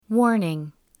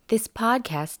Warning: this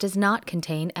podcast does not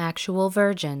contain actual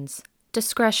virgins.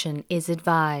 Discretion is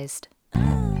advised.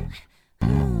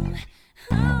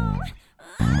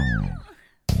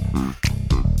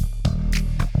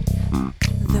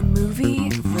 The movie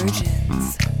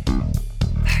Virgins.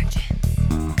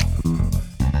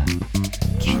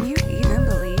 Can you even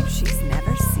believe she's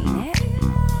never seen it?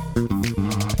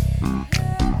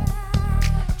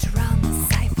 Drama,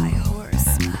 sci-fi, horror,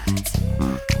 smut.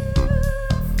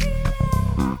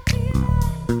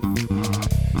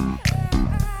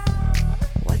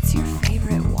 What's your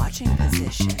favorite watching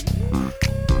position?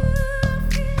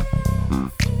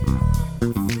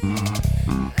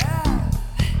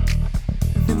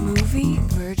 The movie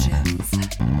Virgins.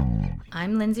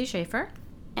 I'm Lindsay Schaefer,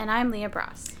 And I'm Leah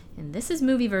Bross. and this is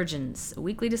Movie Virgins, a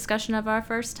weekly discussion of our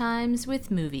first times with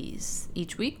movies.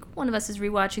 Each week, one of us is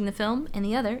rewatching the film, and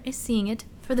the other is seeing it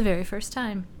for the very first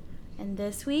time. And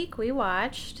this week we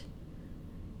watched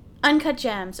Uncut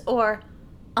Gems, or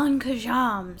Uncut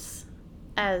Gems,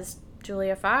 as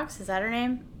Julia Fox, is that her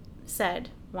name? Said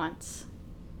once.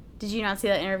 Did you not see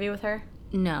that interview with her?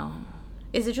 No,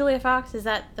 Is it Julia Fox? Is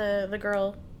that the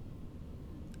girl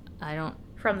I don't.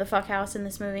 from the fuck house in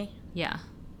this movie? Yeah.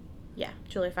 Yeah,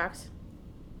 Julia Fox.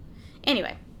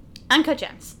 Anyway, Uncut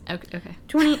Gems. Okay.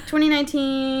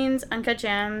 2019's Uncut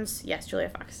Gems. Yes, Julia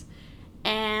Fox.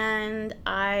 And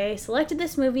I selected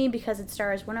this movie because it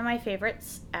stars one of my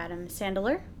favorites, Adam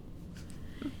Sandler.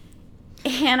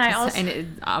 And I also... And it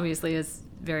obviously is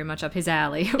very much up his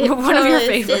alley. It One of your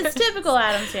totally is. favorites. It's typical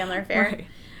Adam Sandler fare. Right.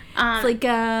 It's like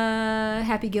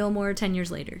Happy Gilmore 10 years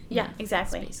later. Yeah,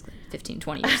 exactly. It's basically 15,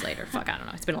 20 years later. Fuck, I don't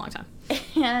know. It's been a long time.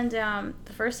 And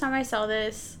the first time I saw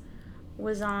this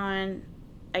was on,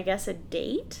 I guess, a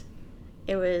date.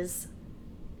 It was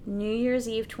New Year's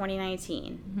Eve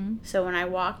 2019. Mm-hmm. So when I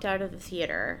walked out of the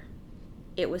theater,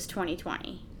 it was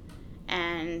 2020.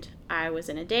 And I was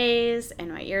in a daze,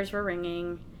 and my ears were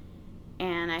ringing,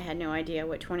 and I had no idea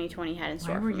what 2020 had in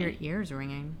store Why for were me. your ears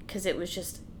ringing? Because it was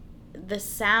just the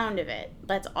sound of it.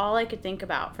 That's all I could think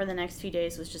about for the next few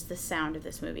days was just the sound of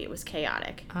this movie. It was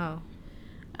chaotic. Oh.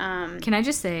 Can I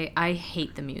just say, I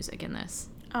hate the music in this.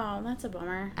 Oh, that's a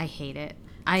bummer. I hate it.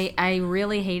 I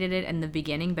really hated it in the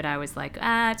beginning, but I was like,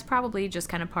 it's probably just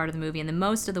kind of part of the movie. And then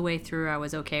most of the way through, I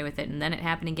was okay with it. And then it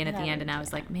happened again at the end, and I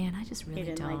was like, man, I just really You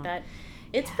didn't don't. like that.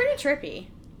 It's pretty trippy.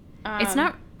 It's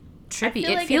not trippy. I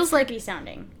feel It feels it's like trippy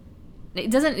sounding. it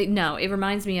doesn't. No, it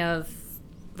reminds me of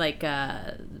like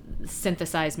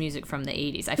synthesized music from the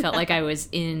 80s. I felt like I was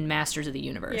in Masters of the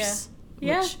Universe.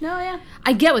 Yeah. which- Yeah.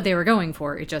 I get what they were going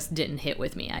for. It just didn't hit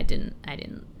with me. I didn't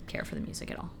care for the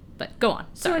music at all. But go on.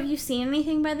 So Sorry. have you seen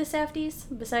anything by the Safdies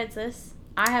besides this?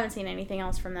 I haven't seen anything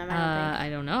else from them, I don't think. I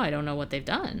don't know. I don't know what they've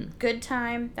done. Good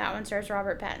Time. That one stars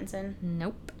Robert Pattinson.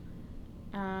 Nope.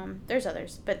 There's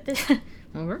others, but this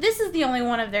Over. this is the only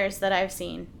one of theirs that I've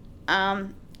seen.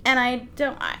 And I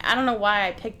don't know why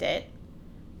I picked it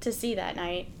to see that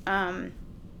night.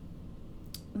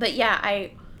 But yeah,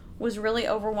 I was really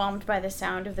overwhelmed by the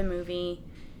sound of the movie.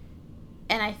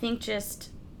 And I think I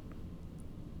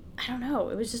don't know,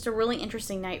 it was just a really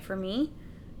interesting night for me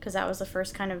because that was the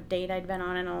first kind of date I'd been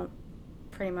on in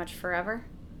pretty much forever.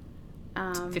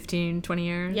 15, 20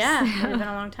 years? Yeah, it had been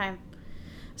a long time.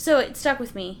 So it stuck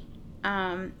with me.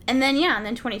 And then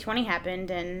 2020 happened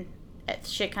and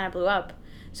shit kind of blew up.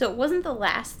 So it wasn't the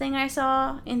last thing I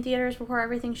saw in theaters before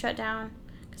everything shut down.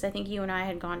 Because I think you and I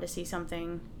had gone to see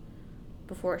something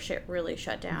before shit really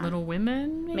shut down. Little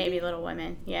Women, Maybe Little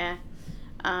Women, yeah.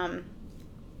 And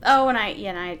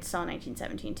I saw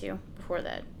 1917 too, before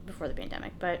the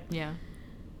pandemic. But Yeah.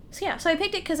 so I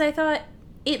picked it because I thought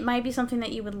it might be something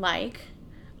that you would like.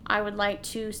 I would like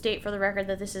to state for the record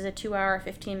that this is a 2-hour,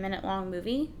 15-minute long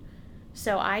movie.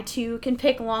 So I, too, can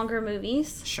pick longer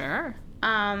movies. Sure.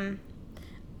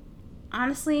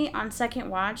 Honestly, on second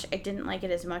watch, I didn't like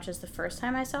it as much as the first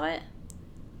time I saw it.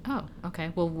 Oh,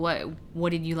 okay. Well, what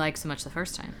did you like so much the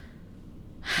first time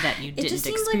that you didn't It just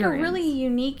seemed experience? like a really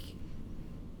unique...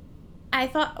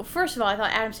 First of all, I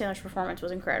thought Adam Sandler's performance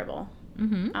was incredible.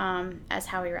 Mm-hmm. As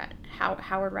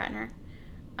Howard Ratner.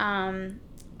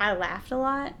 I laughed a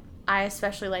lot. I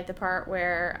especially liked the part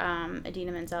where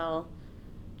Idina Menzel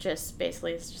just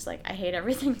basically is just like, I hate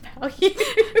everything about you.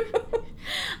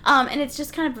 And it's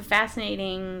just kind of a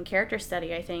fascinating character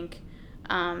study, I think.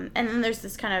 And then there's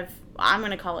this kind of, I'm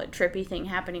going to call it trippy thing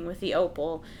happening with the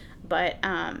opal. But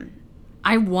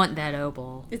I want that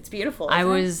opal. it's beautiful. I isn't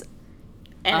it? was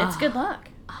And it's good luck.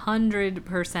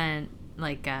 100%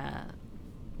 like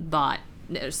bought,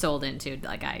 sold into.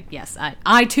 Like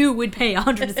I too would pay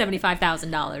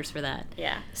 $175,000 for that.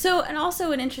 Yeah. So, and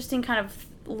also an interesting kind of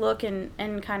look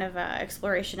and kind of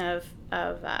exploration of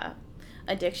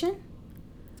addiction.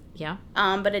 Yeah.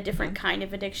 But a different kind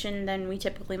of addiction than we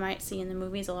typically might see in the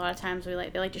movies. A lot of times they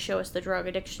like to show us the drug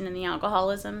addiction and the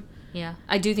alcoholism. Yeah.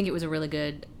 I do think it was a really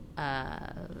good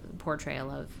portrayal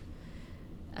of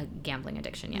a gambling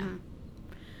addiction, yeah.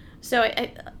 So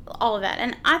all of that.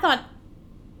 And I thought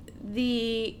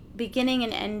the beginning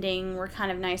and ending were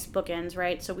kind of nice bookends,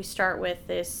 right? So we start with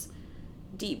this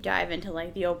deep dive into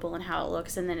like the opal and how it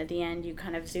looks, and then at the end you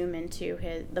kind of zoom into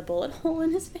the bullet hole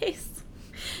in his face.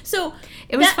 So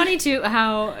it was funny too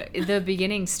how the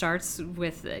beginning starts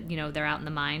with they're out in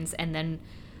the mines, and then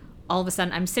all of a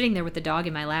sudden I'm sitting there with the dog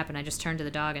in my lap, and I just turned to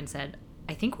the dog and said,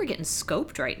 I think we're getting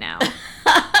scoped right now.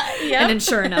 Yep. And then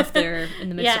sure enough they're in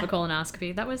the midst of a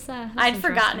colonoscopy. That was I'd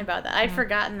forgotten about that. I'd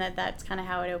forgotten that that's kind of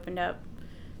how it opened up,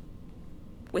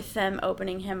 with them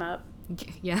opening him up.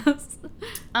 Yes.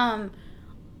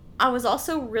 I was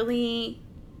also really,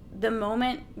 the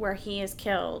moment where he is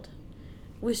killed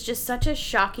was just such a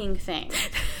shocking thing.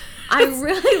 I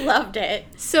really loved it.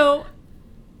 So,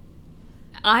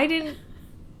 I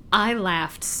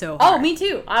laughed so hard. Oh, me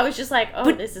too. I was just like, oh,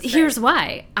 but this is great. Here's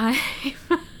why.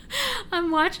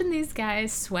 I'm watching these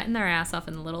guys sweating their ass off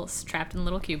trapped in a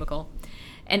little cubicle.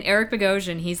 And Eric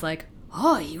Bogosian, he's like,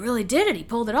 oh, he really did it. He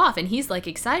pulled it off. And he's like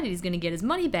excited he's going to get his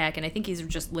money back. And I think he's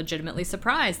just legitimately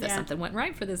surprised that something went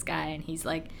right for this guy. And he's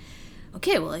like,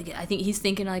 okay, well, I think he's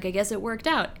thinking, like, I guess it worked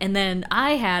out. And then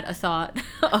I had a thought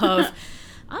of,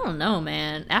 I don't know,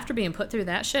 man. After being put through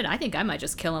that shit, I think I might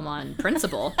just kill him on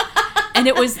principle. And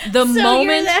it was the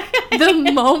moment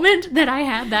that I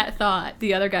had that thought,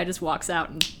 the other guy just walks out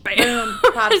and bam,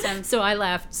 pops him. So I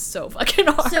laughed so fucking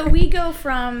hard. So we go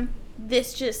from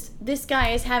this guy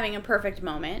is having a perfect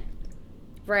moment,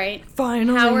 right?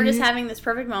 Finally. Howard is having this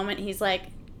perfect moment. He's like,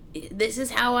 this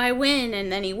is how I win. And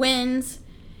then he wins.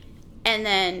 And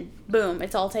then, boom,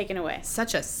 it's all taken away.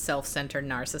 Such a self-centered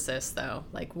narcissist, though.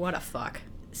 Like, what a fuck.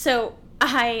 So,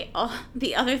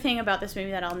 the other thing about this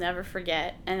movie that I'll never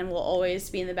forget, and will always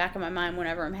be in the back of my mind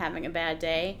whenever I'm having a bad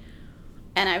day,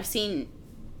 and I've seen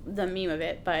the meme of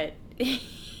it, but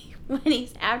when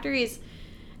he's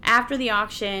after the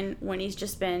auction, when he's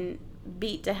just been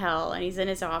beat to hell, and he's in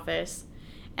his office,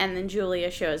 and then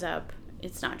Julia shows up.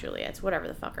 It's not Julia, it's whatever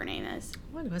the fuck her name is.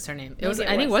 What was her name? I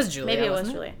think it was Julia. Maybe it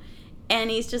was Julia. And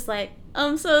he's just like,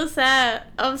 I'm so sad.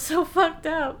 I'm so fucked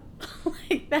up.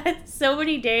 Like, that's so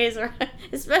many days,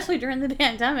 especially during the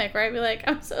pandemic, right? Be like,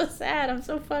 I'm so sad. I'm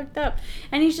so fucked up.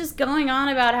 And he's just going on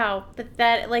about how,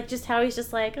 just how he's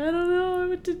just like, I don't know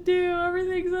what to do.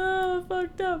 Everything's all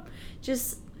fucked up.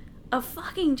 Just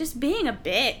being a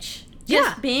bitch.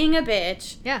 Just being a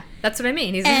bitch. Yeah, that's what I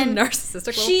mean. He's a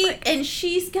narcissistic little prick. And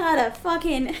she's got a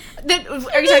fucking... Are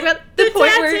you talking about the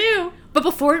point tattoo? Where... But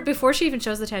before she even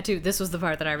shows the tattoo, this was the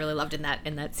part that I really loved in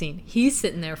that scene. He's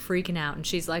sitting there freaking out, and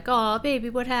she's like, "Oh, baby,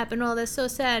 what happened? Oh, that's so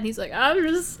sad." And he's like, "I'm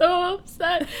just so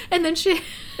upset." And then she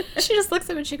just looks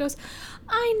at him and she goes,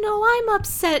 "I know I'm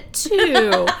upset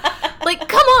too." Like,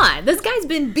 come on, this guy's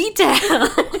been beat to hell.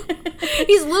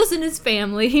 He's losing his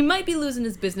family. He might be losing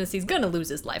his business. He's gonna lose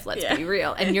his life. Let's be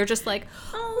real. And you're just like,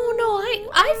 "Oh no,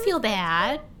 I feel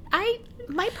bad.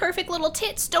 My perfect little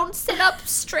tits don't sit up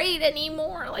straight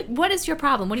anymore." Like, what is your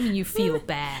problem? What do you mean you feel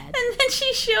bad? And then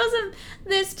she shows him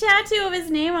this tattoo of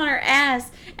his name on her ass,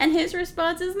 and his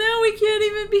response is, "No, we can't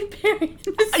even be buried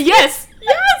in this." Yes!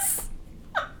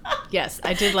 Yes,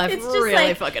 I did laugh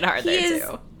really fucking hard there,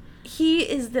 too. He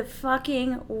is the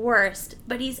fucking worst,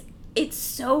 but it's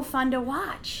so fun to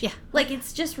watch. Yeah. Like,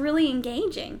 it's just really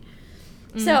engaging.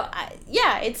 So,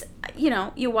 it's,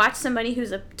 you watch somebody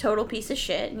who's a total piece of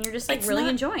shit, and you're just, like,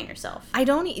 enjoying yourself. I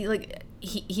don't, like,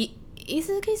 he's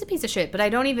a piece of shit, but I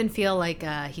don't even feel like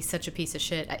he's such a piece of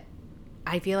shit.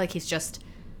 I feel like he's just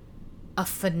a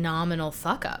phenomenal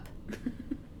fuck-up.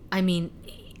 I mean,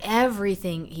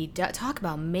 everything he does, talk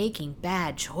about making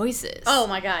bad choices. Oh,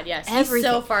 my God, yes. Everything. He's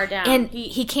so far down. And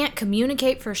he can't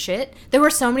communicate for shit. There were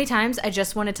so many times I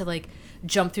just wanted to, like,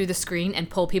 jump through the screen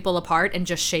and pull people apart and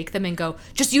just shake them and go,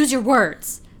 just use your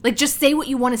words. Like, just say what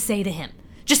you want to say to him.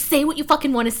 Just say what you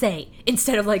fucking want to say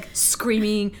instead of, like,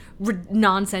 screaming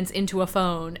nonsense into a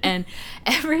phone. And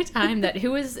every time that,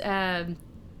 who was, oh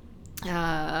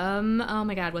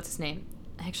my God, what's his name?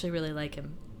 I actually really like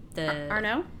him.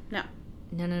 Arno? No.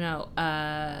 No.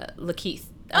 Lakeith.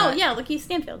 Lakeith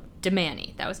Stanfield.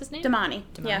 Damani. That was his name? Damani.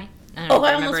 Yeah. I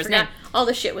almost forgot. All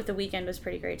the shit with The Weeknd was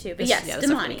pretty great too. But yes,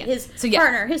 Damani, his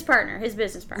partner, his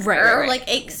business partner, right. Or like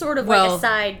a sort of like a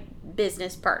side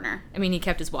business partner. I mean, he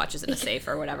kept his watches in a safe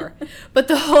or whatever. But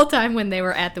the whole time when they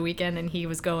were at The Weeknd and he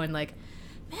was going like,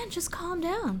 "Man, just calm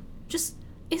down. Just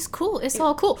is cool. It's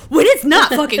all cool. When it's not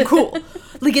fucking cool.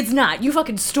 Like, it's not. You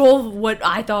fucking stole what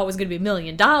I thought was going to be $1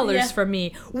 million from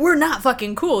me. We're not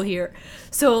fucking cool here.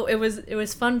 So it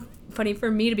was funny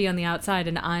for me to be on the outside,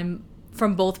 and I'm,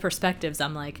 from both perspectives,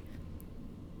 I'm like,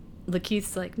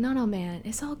 Lakeith's like, no, man,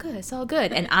 it's all good. It's all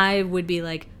good. And I would be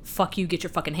like, fuck you, get your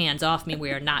fucking hands off me.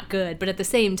 We are not good. But at the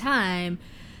same time,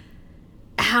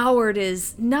 Howard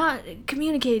is not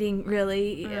communicating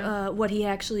really what he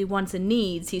actually wants and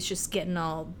needs. He's just getting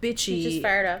all bitchy. He's just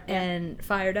fired up. And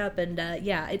fired up. And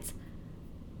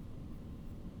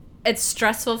it's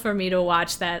stressful for me to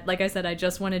watch that. Like I said, I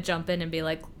just want to jump in and be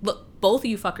like, look, both of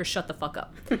you fuckers shut the fuck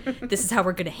up. This is how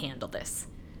we're going to handle this.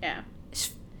 Yeah.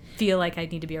 I feel like I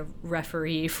need to be a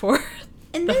referee for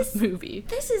the movie.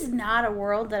 This is not a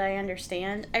world that I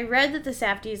understand. I read that the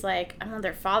Safdies, like, I don't know,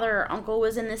 their father or uncle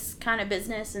was in this kind of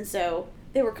business, and so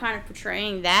they were kind of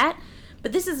portraying that.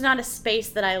 But this is not a space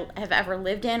that I have ever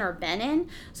lived in or been in.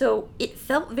 So it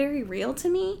felt very real to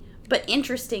me, but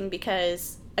interesting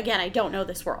because, again, I don't know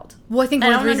this world. Well, I think I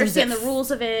one of don't the reasons understand the rules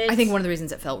of it. I think one of the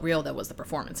reasons it felt real, though, was the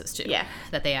performances, too. Yeah.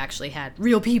 That they actually had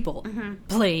real people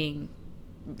playing,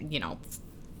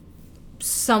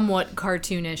 somewhat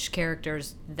cartoonish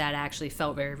characters that actually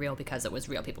felt very real because it was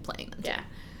real people playing them, too. Yeah.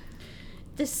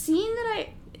 The scene that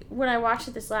when I watched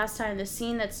it this last time, the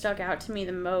scene that stuck out to me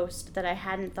the most that I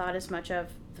hadn't thought as much of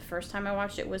the first time I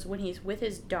watched it was when he's with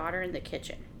his daughter in the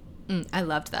kitchen. I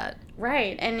loved that.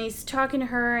 Right, and he's talking to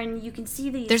her, and you can see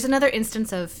these... There's another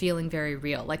instance of feeling very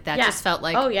real. Like, that just felt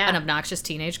like an obnoxious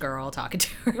teenage girl talking to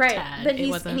her dad. But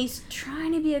he's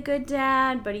trying to be a good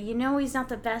dad, but he's not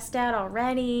the best dad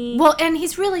already. Well, and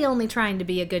he's really only trying to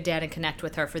be a good dad and connect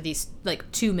with her for these,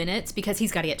 2 minutes because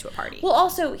he's got to get to a party. Well,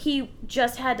 also, he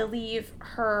just had to leave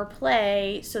her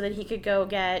play so that he could go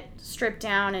get stripped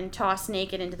down and tossed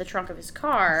naked into the trunk of his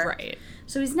car. Right.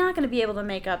 So he's not going to be able to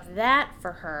make up that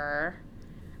for her.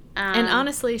 And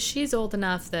honestly, she's old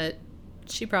enough that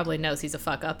she probably knows he's a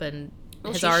fuck up and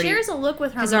shares a look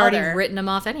with her has mother. already written him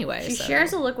off anyway. She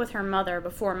shares a look with her mother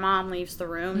before Mom leaves the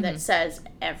room that says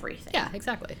everything. Yeah,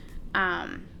 exactly.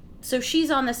 So she's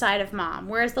on the side of Mom,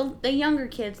 whereas the younger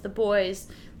kids, the boys,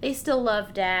 they still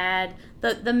love Dad.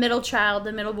 The middle child,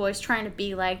 the middle boy's trying to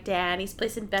be like Dad. He's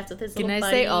placing bets with his little buddies. Can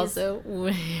I say also,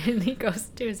 when he goes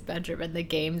to his bedroom and the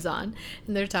game's on,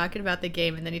 and they're talking about the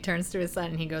game, and then he turns to his son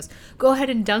and he goes, go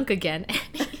ahead and dunk again. And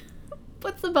he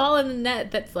puts the ball in the net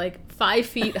that's 5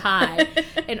 feet high.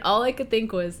 And all I could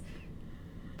think was,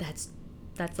 that's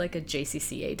like a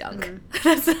JCCA dunk.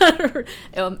 That's not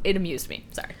it amused me.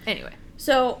 Sorry. Anyway.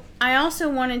 So I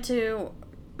also wanted to,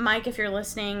 Mike, if you're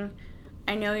listening,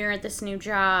 I know you're at this new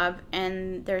job,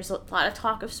 and there's a lot of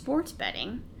talk of sports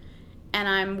betting, and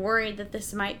I'm worried that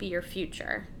this might be your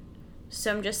future.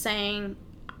 So I'm just saying,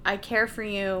 I care for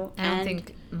you. I don't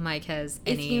think Mike has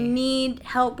any... If you need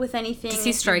help with anything... Does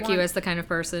he strike you as the kind of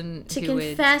person to who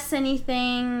confess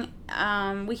anything,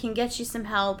 we can get you some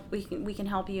help. We can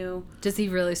help you. Does he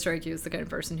really strike you as the kind of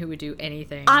person who would do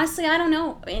anything? Honestly, I don't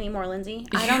know anymore, Lindsay.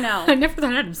 I don't know. I never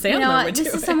thought Adam Sandler would do it.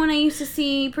 This is someone I used to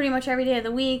see pretty much every day of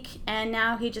the week, and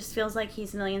now he just feels like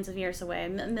he's millions of years away,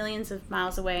 millions of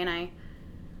miles away, and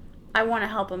I want to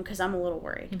help him because I'm a little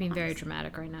worried. You're being very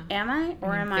dramatic right now. Am I?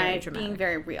 Or am I being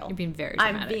very real? You're being very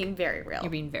dramatic. I'm being very real.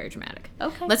 You're being very dramatic.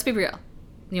 Okay. Let's be real.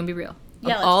 You'll be real.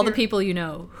 Yeah, of all the people you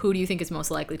know, who do you think is most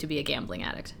likely to be a gambling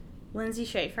addict? Lindsay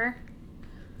Schaefer.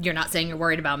 You're not saying you're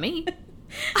worried about me.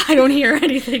 I don't hear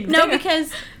anything No, there.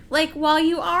 because, while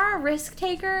you are a risk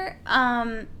taker,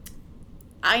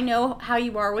 I know how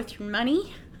you are with your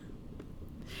money.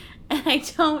 And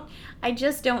I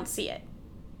just don't see it.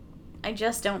 I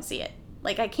just don't see it.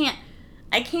 I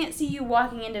can't see you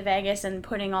walking into Vegas and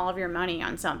putting all of your money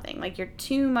on something. You're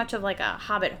too much of a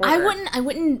Hobbit hoarder. I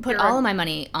wouldn't put all of my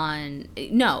money on.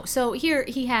 No. So here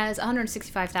he has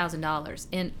 $165,000.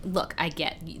 And look, I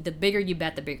get the bigger you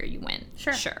bet, the bigger you win.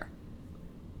 Sure.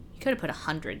 You could have put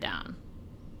 100 down.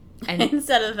 And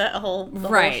instead of the whole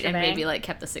right, whole and maybe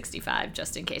kept the 65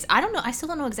 just in case. I don't know. I still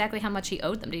don't know exactly how much he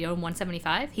owed them. Did he owe him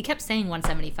 175? He kept saying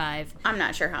 175. I'm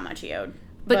not sure how much he owed.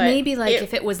 But maybe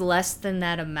if it was less than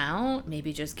that amount,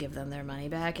 maybe just give them their money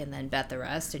back and then bet the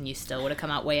rest, and you still would have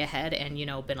come out way ahead and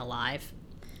been alive.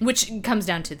 Which comes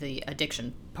down to the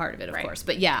addiction part of it, of course.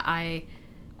 But yeah, I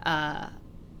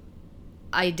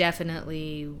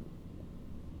definitely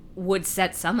would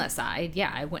set some aside.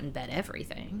 Yeah, I wouldn't bet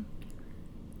everything.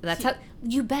 That's how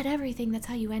you bet everything. That's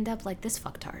how you end up like this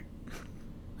fucktard.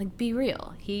 Be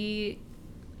real. He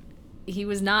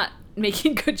was not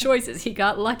making good choices. He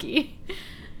got lucky.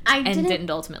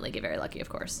 Didn't ultimately get very lucky, of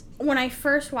course. When I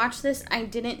first watched this, I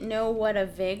didn't know what a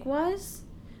VIG was,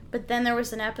 But then there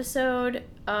was an episode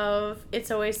of It's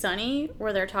Always Sunny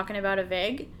where they're talking about a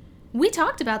VIG. We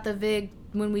talked about the VIG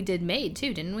when we did Maid,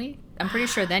 too, didn't we? I'm pretty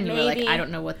sure then you were like, Maybe. I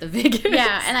don't know what the VIG is.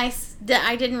 Yeah, and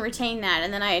I didn't retain that.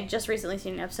 And then I had just recently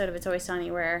seen an episode of It's Always Sunny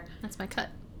where That's my cut.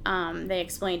 they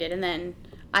explained it. And then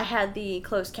I had the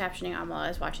closed captioning on while I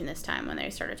was watching this time when they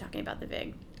started talking about the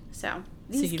VIG. So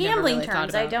these you never gambling really thought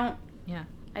terms, I about- don't Yeah.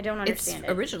 understand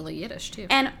It's it. originally Yiddish, too.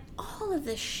 And all of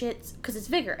this shit, because it's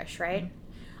vigorous, right?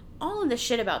 All of this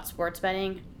shit about sports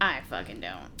betting, I fucking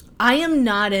don't. I am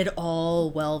not at all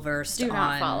well versed Do on.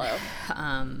 not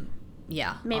follow.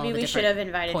 Yeah. Maybe all the we should have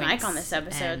invited Mike points on this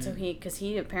episode, and- so because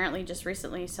he apparently just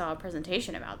recently saw a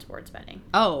presentation about sports betting.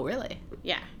 Oh, really?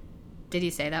 Yeah. Did he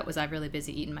say that? Was I really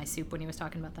busy eating my soup when he was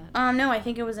talking about that? No, I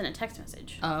think it was in a text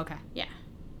message. Oh, okay. Yeah.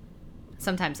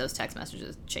 Sometimes those text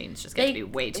messages chains just get to be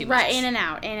way too much. Right, in and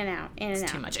out, in and out, in and It's out.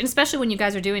 too much. And especially when you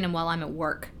guys are doing them while I'm at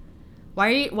work.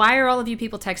 Why are all of you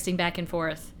people texting back and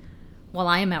forth while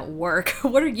I am at work?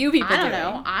 What are you people I don't doing?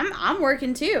 know. I'm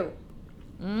working too.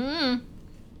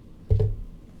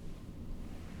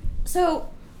 So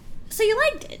you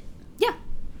liked it? Yeah.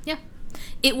 Yeah.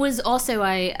 It was also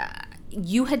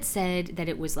you had said that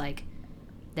it was like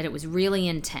that it was really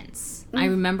intense. I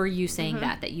remember you saying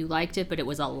that you liked it, but it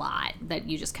was a lot, that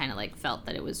you just kind of like felt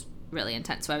that it was really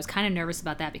intense. So I was kind of nervous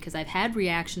about that because I've had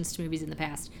reactions to movies in the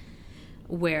past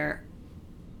where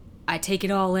I take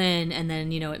it all in and then,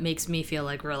 it makes me feel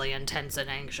like really intense and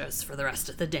anxious for the rest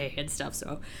of the day and stuff.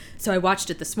 So I watched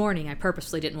it this morning. I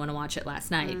purposely didn't want to watch it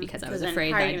last night because I was then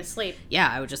afraid how are you that gonna sleep?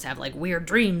 yeah, I would just have like weird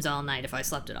dreams all night if I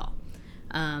slept at all.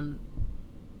 And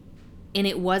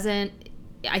it wasn't,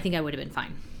 I think I would have been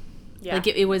fine. Yeah. Like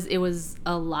it was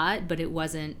a lot, but it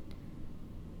wasn't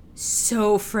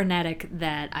so frenetic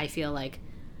that I feel like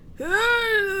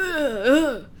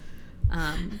no,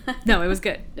 it was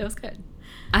good. It was good.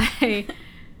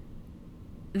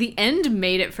 The end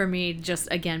made it for me just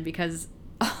again because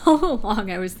all along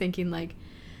I was thinking like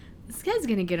this guy's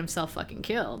gonna get himself fucking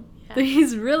killed. Yeah.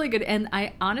 He's really good, and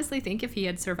I honestly think if he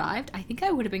had survived, I think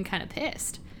I would have been kind of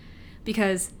pissed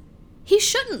because he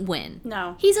shouldn't win.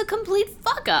 No. He's a complete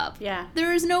fuck up. Yeah.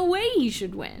 There is no way he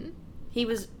should win. He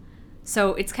was.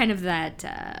 So it's kind of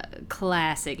that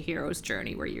classic hero's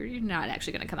journey where you're not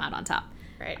actually going to come out on top,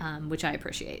 Right. which I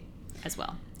appreciate as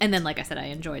well. And then, like I said, I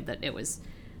enjoyed that it was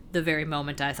the very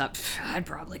moment I thought, I'd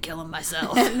probably kill him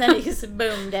myself. And then he's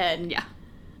boom dead. Yeah.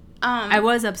 I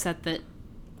was upset that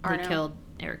Arno. they killed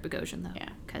Eric Bogosian, though. Yeah.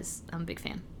 Because I'm a big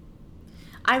fan.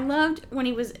 I loved when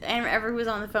he was, and everyone was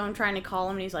on the phone trying to call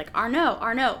him, and he's like, Arno.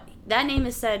 That name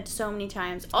is said so many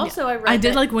times. Also, I read I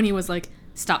did that like when he was like,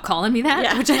 stop calling me that,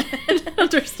 Yeah. which I didn't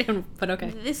understand, but okay.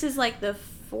 this is like the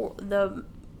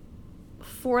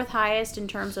fourth highest in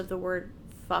terms of the word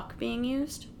fuck being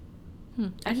used. I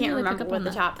didn't can't really remember pick up what on the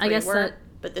that. top I three guess were, that-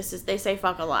 but they say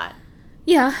fuck a lot.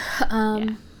 Yeah.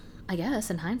 Yeah. I guess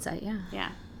in hindsight, yeah.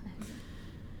 Yeah.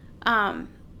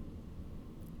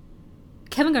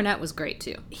 Kevin Garnett was great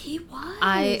too. He was.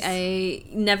 I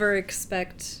never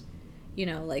expect,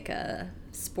 like a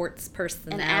sports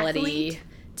personality athlete?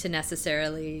 to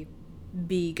necessarily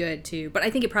be good too. But I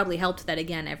think it probably helped that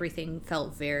again everything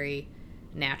felt very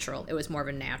natural. It was more of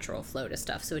a natural flow to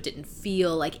stuff, so it didn't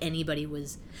feel like anybody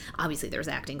was. Obviously, there's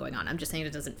acting going on. I'm just saying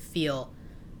it doesn't feel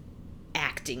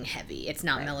acting heavy. It's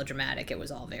not melodramatic. It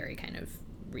was all very kind of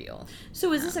real.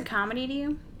 So is this a comedy to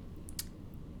you?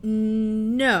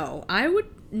 No, I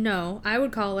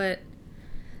would call it,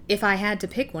 if I had to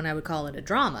pick one, I would call it a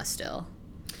drama still.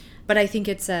 But I think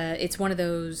it's one of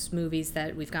those movies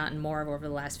that we've gotten more of over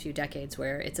the last few decades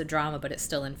where it's a drama but it's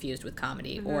still infused with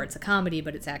comedy, or it's a comedy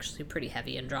but it's actually pretty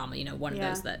heavy in drama. One of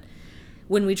those that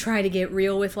when we try to get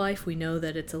real with life, we know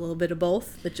that it's a little bit of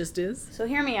both. That just is. So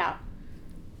hear me out.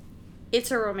 It's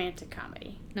a romantic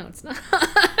comedy. No, it's not.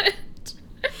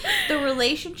 The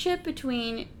relationship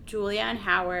between Julia and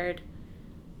Howard.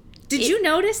 Did you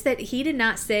notice that he did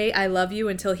not say "I love you"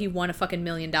 until he won a fucking $1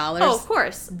 million? Oh, of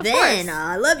course. Then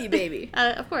I love you, baby.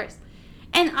 Of course.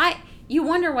 And you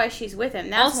wonder why she's with him.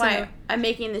 That's Also- why I'm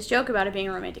making this joke about it being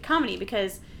a romantic comedy,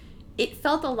 because it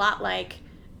felt a lot like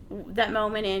that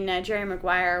moment in Jerry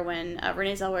Maguire when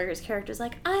Renee Zellweger's character is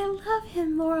like, I love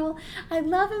him, Laurel. I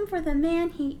love him for the man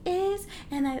he is,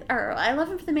 and I love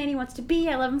him for the man he wants to be.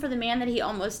 I love him for the man that he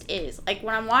almost is. Like,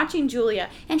 when I'm watching Julia,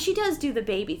 and she does do the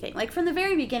baby thing. Like, from the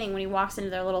very beginning when he walks into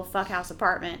their little fuckhouse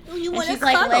apartment, and she's,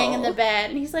 like, laying in the bed,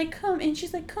 and he's like, come, and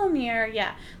she's like, come here.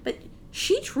 Yeah. But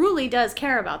she truly does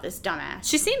care about this dumbass.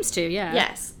 She seems to, yeah.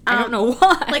 Yes. I don't know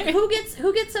why. Like, who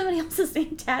gets somebody else's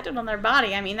name tattooed on their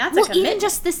body? I mean, that's a well, commitment. even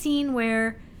just the scene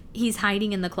where he's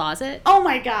hiding in the closet. Oh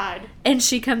my God. And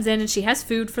she comes in and she has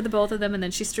food for the both of them, and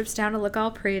then she strips down to look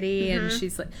all pretty, and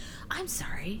she's like, I'm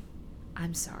sorry.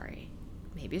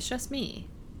 Maybe it's just me.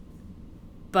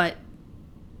 But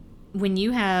when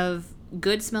you have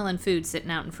good smelling food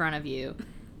sitting out in front of you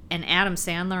and Adam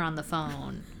Sandler on the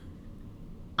phone,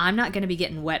 I'm not going to be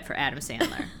getting wet for Adam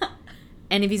Sandler.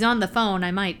 And if he's on the phone,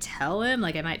 I might tell him,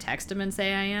 like I might text him and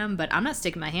say I am, but I'm not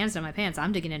sticking my hands down my pants.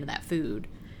 I'm digging into that food.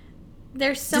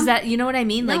 There's some... Does that, you know what I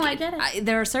mean? No, Like, I get it.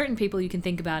 There are certain people you can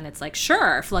think about and it's like,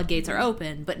 sure, floodgates are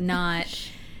open, but not...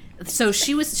 So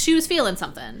she was feeling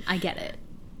something. I get it.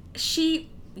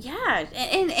 Yeah,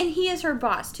 and he is her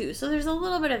boss too, so there's a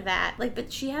little bit of that. Like,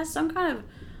 but she has some kind of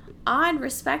odd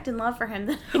respect and love for him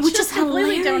that I Which just is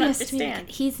completely hilarious don't to me. understand.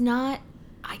 He's not...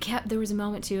 There was a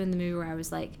moment too in the movie where I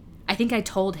was like, I think I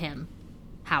told him,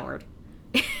 Howard,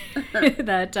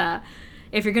 that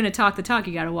if you're going to talk the talk,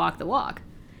 you got to walk the walk.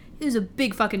 He was a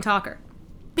big fucking talker.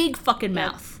 Big fucking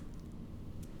mouth.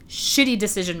 Shitty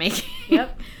decision making.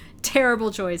 Yep.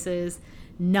 Terrible choices.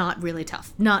 Not really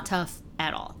tough. Not tough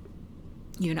at all.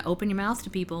 You're going to open your mouth to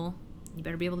people. You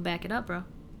better be able to back it up, bro.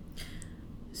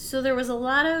 So there were a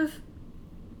lot of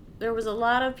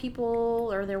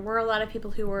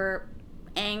people who were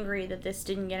angry that this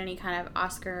didn't get any kind of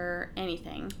Oscar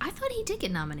anything. I thought he did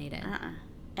get nominated.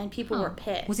 And people were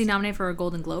pissed. Was he nominated for a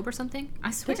Golden Globe or something?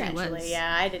 I swear he was. Potentially,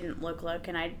 yeah. I didn't look,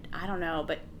 and I don't know,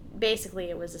 but basically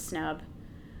it was a snub.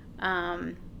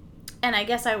 And I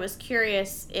guess I was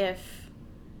curious if,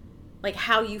 like,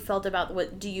 how you felt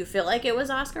about do you feel like it was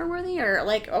Oscar worthy or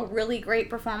like a really great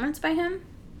performance by him?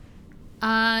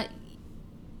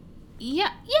 Yeah.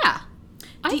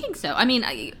 I think so. I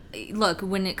mean, look,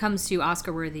 when it comes to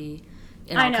Oscar worthy,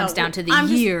 it all comes down to the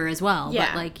year as well.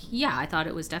 Yeah. But I thought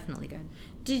it was definitely good.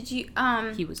 Did you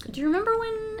he was good. Do you remember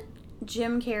when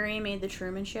Jim Carrey made The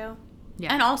Truman Show?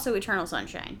 Yeah. And also Eternal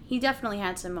Sunshine. He definitely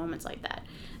had some moments like that.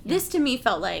 Yeah. This to me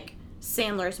felt like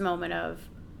Sandler's moment of,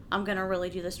 I'm going to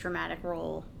really do this dramatic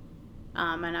role,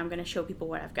 and I'm going to show people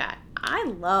what I've got. I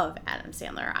love Adam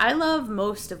Sandler. I love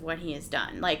most of what he has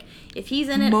done. Like, if he's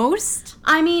in it... Most?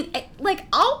 I mean, like,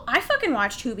 I fucking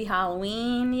watch Tubi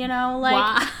Halloween, you know? Like,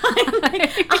 wow.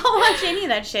 I'll watch any of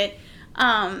that shit.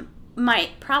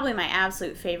 Probably my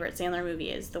absolute favorite Sandler movie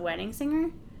is The Wedding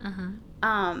Singer. Uh-huh.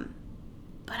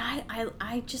 But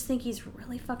I just think he's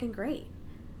really fucking great.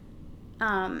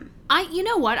 You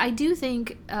know what? I do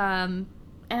think... and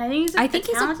I think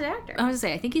he's a talented actor. I was going to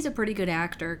say, I think he's a pretty good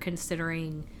actor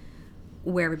considering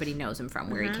where everybody knows him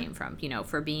from, where he came from. You know,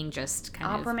 for being just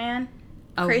kind Opera of... Man.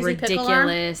 A Crazy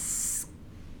ridiculous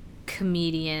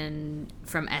comedian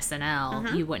from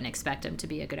SNL. You wouldn't expect him to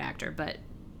be a good actor. But,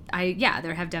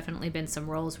 there have definitely been some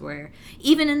roles where...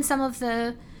 Even in some of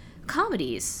the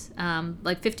comedies,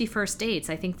 like 50 First Dates,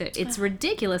 I think that it's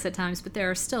ridiculous at times, but there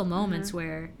are still moments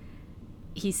where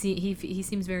he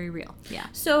seems very real. Yeah.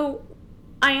 So...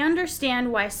 I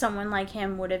understand why someone like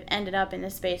him would have ended up in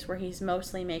this space where he's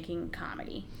mostly making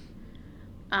comedy.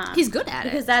 He's good at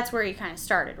it. Because that's where he kind of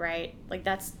started, right? Like,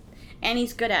 and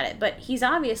he's good at it. But he's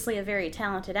obviously a very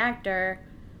talented actor.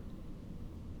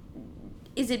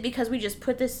 Is it because we just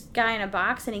put this guy in a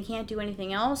box and he can't do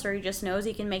anything else? Or he just knows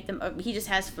he can make them... He just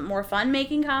has more fun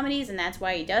making comedies and that's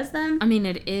why he does them? I mean,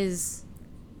 it is...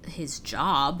 his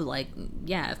job, like,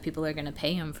 yeah, if people are going to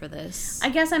pay him for this. I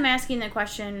guess I'm asking the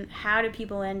question, how do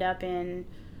people end up in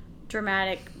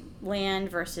dramatic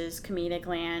land versus comedic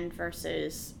land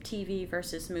versus TV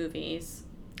versus movies?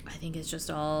 I think it's just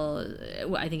all,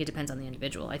 I think it depends on the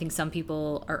individual. I think some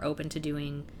people are open to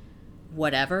doing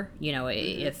whatever, you know,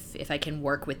 if I can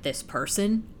work with this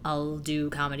person, I'll do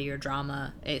comedy or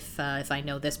drama. If I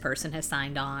know this person has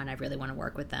signed on, I really want to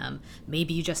work with them.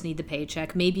 Maybe you just need the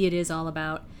paycheck. Maybe it is all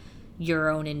about your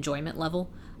own enjoyment level.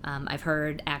 I've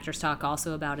heard actors talk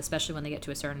also about, especially when they get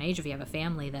to a certain age, if you have a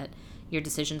family, that your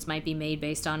decisions might be made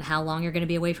based on how long you're going to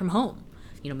be away from home.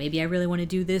 You know, maybe I really want to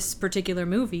do this particular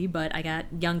movie, but I got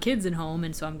young kids at home,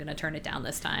 and so I'm going to turn it down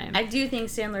this time. I do think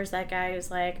Sandler's that guy who's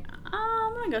like,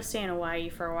 I'm going to go stay in Hawaii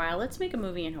for a while. Let's make a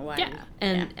movie in Hawaii. Yeah.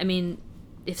 And, I mean,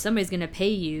 if somebody's going to pay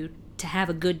you to have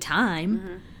a good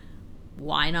time,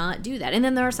 why not do that? And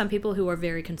then there are some people who are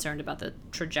very concerned about the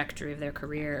trajectory of their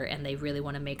career, and they really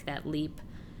want to make that leap.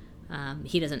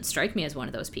 He doesn't strike me as one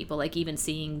of those people. Like, even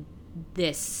seeing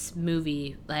this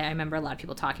movie, I remember a lot of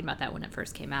people talking about that when it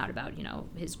first came out, about, you know,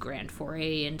 his grand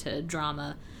foray into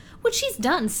drama, which he's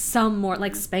done some more.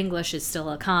 Like, Spanglish is still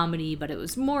a comedy, but it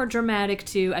was more dramatic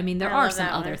too. I mean, there are some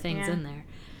other things in there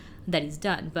that he's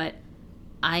done, but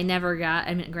I never got,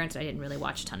 I mean, granted, I didn't really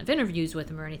watch a ton of interviews with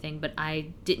him or anything, but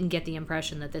I didn't get the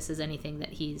impression that this is anything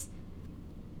that he's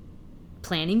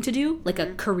planning to do, like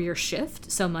a career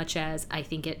shift, so much as I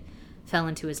think it fell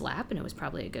into his lap, and it was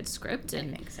probably a good script.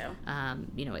 And I think so.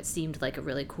 you know, it seemed like a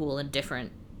really cool and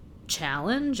different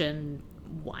challenge, and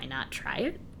why not try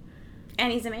it?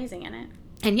 And he's amazing in it.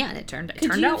 And yeah, it turned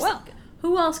out well.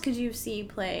 Who else could you see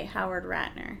play Howard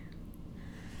Ratner?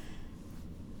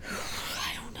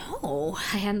 I don't know.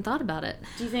 I hadn't thought about it.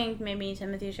 Do you think maybe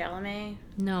Timothée Chalamet?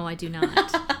 No, I do not.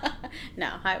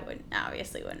 No, I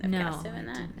obviously wouldn't have No, cast him in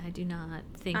that. I do not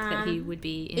think that he would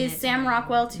be in Is it. Sam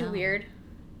Rockwell too weird?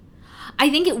 I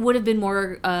think it would have been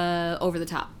more over the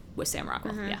top with Sam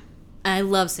Rockwell. Mm-hmm. Yeah. I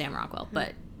love Sam Rockwell,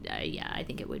 but yeah, I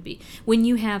think it would be. When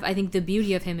you have, I think the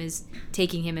beauty of him is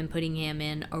taking him and putting him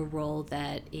in a role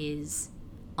that is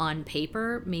on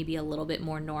paper maybe a little bit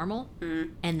more normal,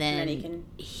 and then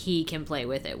he can play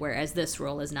with it, whereas this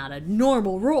role is not a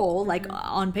normal role. Like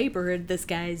on paper, this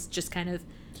guy's just kind of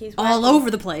He's all wacky.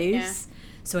 over the place. Yeah.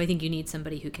 So I think you need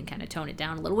somebody who can kind of tone it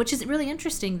down a little, which is really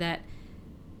interesting that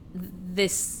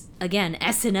this, again,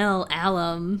 SNL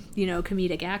alum, you know,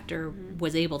 comedic actor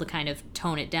was able to kind of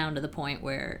tone it down to the point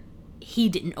where he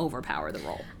didn't overpower the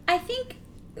role. I think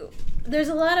there's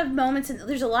a lot of moments,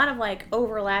 there's a lot of like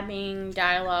overlapping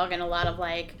dialogue and a lot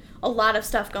of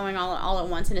stuff going on all at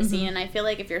once in a scene. And I feel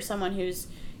like if you're someone who's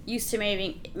used to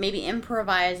maybe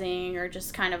improvising or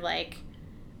just kind of like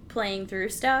playing through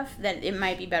stuff, that it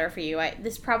might be better for you.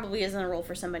 This probably isn't a role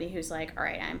for somebody who's like, all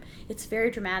right, it's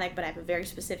very dramatic, but I have a very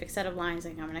specific set of lines,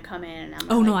 and I'm going to come in and I'm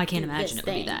Oh, gonna, no, I can't imagine it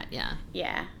would be thing. that, yeah.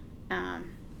 Yeah.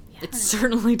 It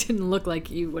certainly didn't look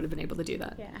like you would have been able to do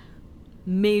that. Yeah.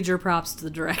 Major props to the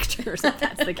directors if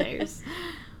that's the case.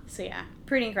 So yeah,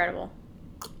 pretty incredible.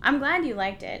 I'm glad you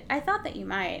liked it. I thought that you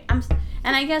might.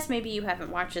 And I guess maybe you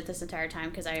haven't watched it this entire time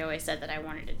because I always said that I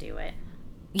wanted to do it.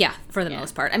 Yeah, for the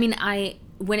most part. I mean,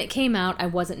 when it came out, I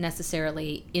wasn't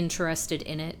necessarily interested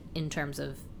in it in terms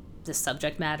of the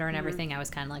subject matter and everything. I was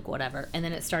kind of like, whatever. And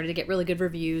then it started to get really good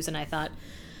reviews, and I thought,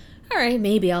 all right,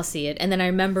 maybe I'll see it. And then I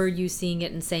remember you seeing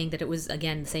it and saying that it was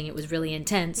really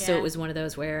intense. Yeah. So it was one of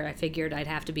those where I figured I'd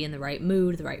have to be in the right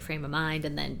mood, the right frame of mind.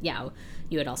 And then, yeah,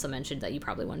 you had also mentioned that you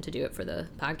probably wanted to do it for the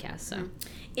podcast. So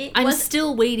I'm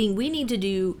still waiting. We need to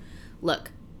do,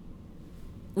 look,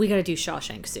 we got to do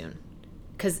Shawshank soon.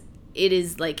 Because it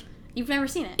is like... You've never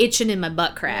seen it. Itching in my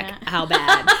butt crack how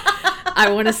bad I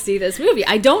want to see this movie.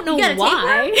 I don't know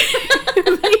why.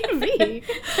 Maybe.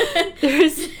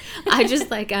 I just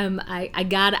like I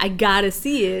gotta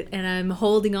see it, and I'm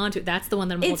holding on to it. That's the one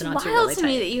that I'm holding on to really tight. It's wild to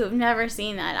me that you have never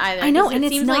seen that either. I know, and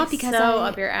it's seems not like because so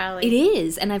up your alley. It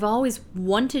is, and I've always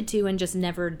wanted to and just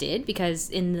never did, because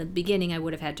in the beginning I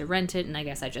would have had to rent it, and I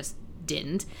guess I just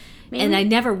didn't. Maybe. And I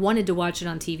never wanted to watch it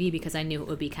on TV because I knew it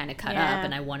would be kind of cut up,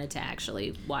 and I wanted to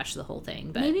actually watch the whole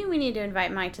thing. But maybe we need to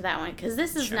invite Mike to that one, because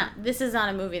this is not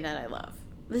a movie that I love.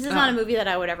 This is not a movie that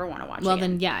I would ever want to watch. Well,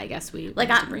 again. then, yeah, I guess we like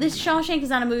this Shawshank is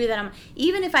not a movie that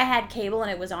even if I had cable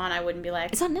and it was on, I wouldn't be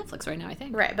like, it's on Netflix right now, I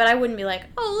think. Right, but I wouldn't be like,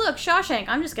 oh look, Shawshank,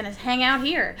 I'm just gonna hang out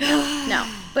here. No,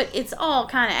 but it's all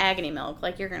kind of agony milk.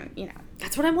 Like you're gonna,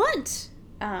 that's what I want.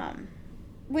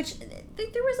 Which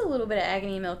there was a little bit of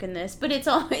agony milk in this, but it's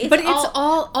all funny.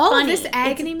 Of this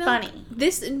agony milk.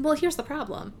 Funny. Well, here's the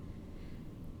problem.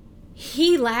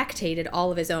 He lactated all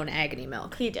of his own agony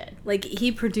milk. He did. Like,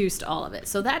 he produced all of it.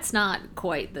 So that's not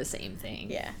quite the same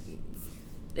thing. Yeah.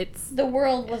 The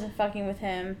world wasn't fucking with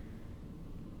him.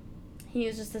 He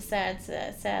was just a sad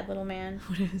little man.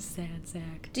 What a sad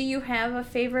sack. Do you have a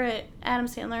favorite Adam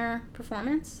Sandler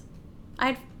performance?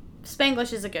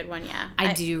 Spanglish is a good one, yeah.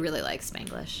 I do really like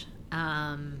Spanglish.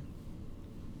 I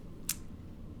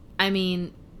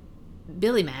mean,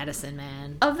 Billy Madison,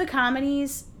 man. Of the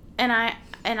comedies, I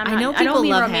know people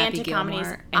love romantic Happy comedies.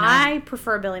 Gilmore. I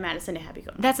prefer Billy Madison to Happy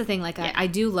Gilmore. That's the thing. Like, I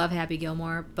do love Happy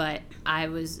Gilmore, but I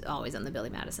was always on the Billy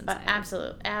Madison side.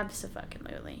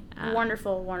 Absolutely.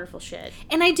 Wonderful, wonderful shit.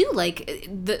 And I do like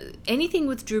anything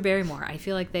with Drew Barrymore. I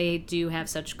feel like they do have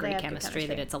such great chemistry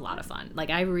that it's a lot of fun. Like,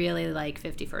 I really like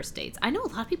 50 First Dates. I know a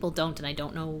lot of people don't, and I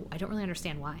don't really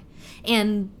understand why.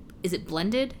 And is it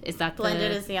Blended? Is that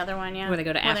Blended is the other one, yeah. Where they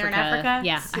go to Africa. They're in Africa?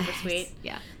 Yeah. Super sweet.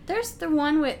 Yeah. There's the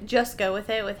one with Just Go With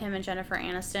It with him and Jennifer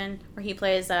Aniston, where he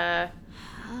plays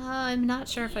I'm not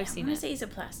sure if I've seen it. I want to say he's a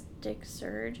plastic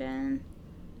surgeon.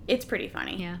 It's pretty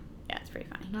funny. Yeah. Yeah, it's pretty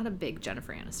funny. I'm not a big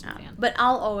Jennifer Aniston fan. But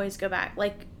I'll always go back.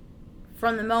 Like,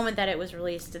 from the moment that it was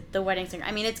released, The Wedding Singer.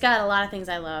 I mean, it's got a lot of things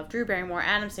I love. Drew Barrymore,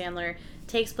 Adam Sandler,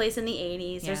 takes place in the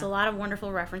 80s. Yeah. There's a lot of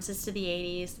wonderful references to the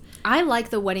 80s. I like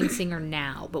The Wedding Singer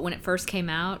now, but when it first came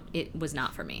out, it was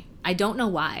not for me. I don't know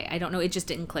why. I don't know. It just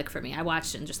didn't click for me. I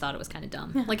watched it and just thought it was kind of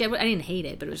dumb. Like, I didn't hate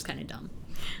it, but it was kind of dumb.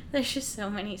 There's just so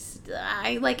many...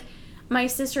 my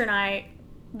sister and I...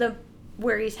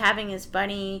 where he's having his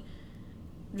buddy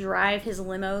drive his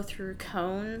limo through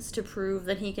cones to prove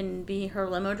that he can be her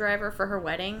limo driver for her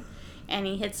wedding. And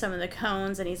he hits some of the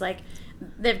cones, and he's like,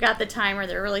 they've got the timer,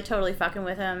 they're really totally fucking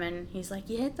with him, and he's like,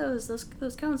 you hit those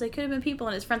cones, they could have been people,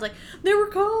 and his friend's like, there were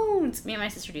cones! Me and my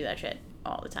sister do that shit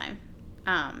all the time.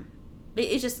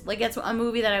 It's just, like, it's a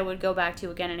movie that I would go back to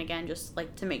again and again, just,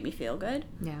 like, to make me feel good.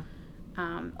 Yeah.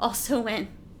 Also, when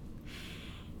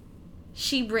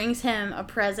she brings him a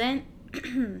present,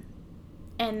 and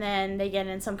then they get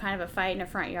in some kind of a fight in a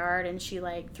front yard, and she,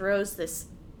 like, throws this,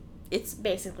 it's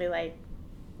basically, like,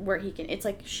 where he can, it's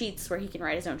like sheets where he can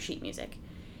write his own sheet music,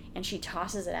 and she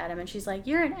tosses it at him, and she's like,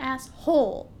 you're an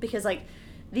asshole, because, like,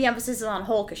 the emphasis is on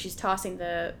whole, because she's tossing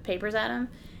the papers at him,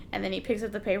 and then he picks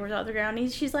up the papers off the ground, and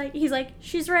he's like,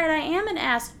 she's right, I am an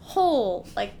asshole,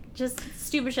 like, just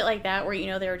stupid shit like that, where, you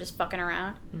know, they were just fucking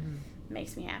around. Mm-hmm.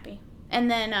 Makes me happy. And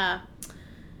then,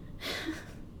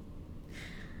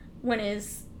 when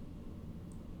his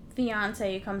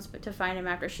fiance comes to find him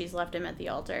after she's left him at the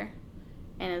altar,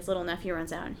 and his little nephew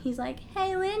runs out, and he's like,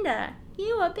 hey, Linda,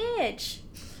 you a bitch.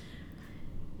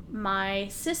 My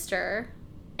sister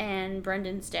and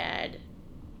Brendan's dad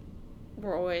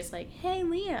were always like, hey,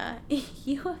 Leah,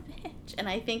 you a bitch. And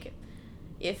I think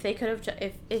if they could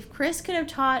have, if Chris could have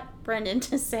taught Brendan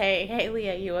to say, hey,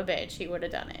 Leah, you a bitch, he would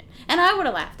have done it. And I would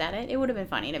have laughed at it. It would have been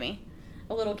funny to me.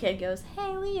 A little kid goes,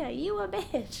 hey, Leah, you a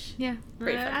bitch. Yeah.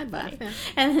 Pretty I'd funny. laugh. Yeah.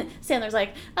 And Sandler's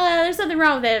like, there's something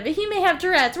wrong with it, but he may have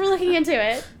Tourette's. We're looking into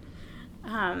it.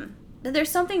 There's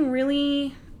something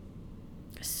really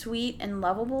sweet and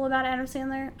lovable about Adam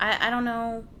Sandler. I don't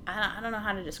know. I don't know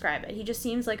how to describe it. He just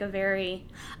seems like a very...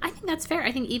 I think that's fair.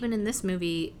 I think even in this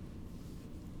movie,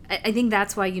 I think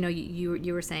that's why, you know,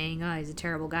 you were saying, oh, he's a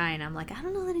terrible guy. And I'm like, I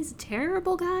don't know that he's a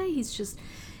terrible guy. He's just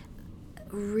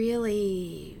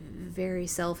really very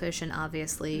selfish and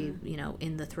obviously, you know,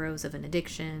 in the throes of an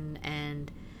addiction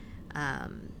and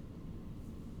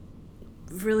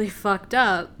really fucked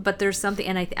up. But there's something,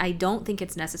 and I don't think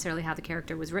it's necessarily how the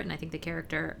character was written. I think the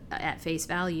character at face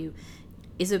value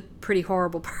is a pretty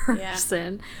horrible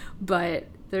person. Yeah. But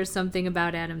there's something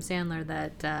about Adam Sandler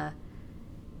that,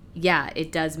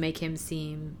 it does make him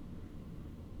seem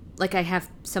like I have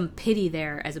some pity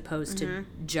there as opposed to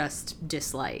just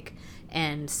dislike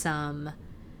and some...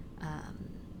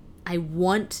 I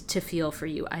want to feel for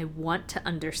you. I want to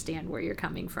understand where you're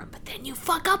coming from. But then you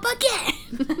fuck up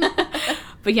again.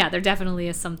 But yeah, there definitely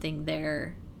is something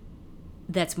there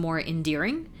that's more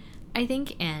endearing, I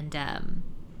think, and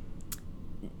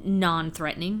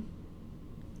non-threatening.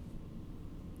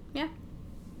 Yeah.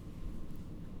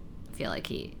 I feel like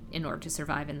he, in order to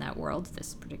survive in that world,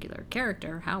 this particular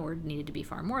character, Howard, needed to be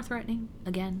far more threatening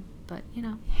again. But, you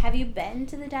know. Have you been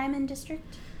to the Diamond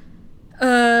District?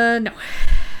 No.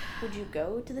 Would you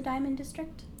go to the Diamond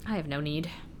District? I have no need.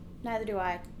 Neither do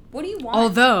I. What do you want?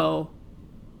 Although,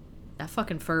 that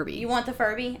fucking Furby. You want the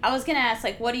Furby? I was going to ask,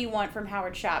 like, what do you want from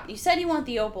Howard's shop? You said you want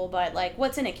the opal, but, like,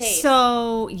 what's in a case?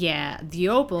 So, yeah, the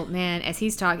opal, man, as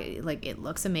he's talking, like, it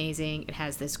looks amazing. It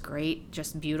has this great,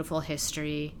 just beautiful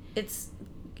history. It's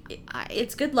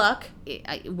good luck.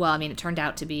 Well, I mean, it turned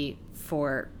out to be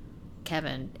for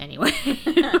Kevin anyway.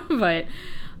 But,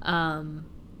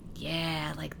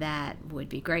 yeah, like, that would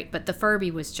be great. But the Furby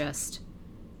was just...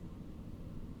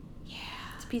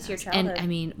 It's a piece of your childhood. And, I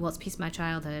mean, well, it's a piece of my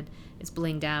childhood. It's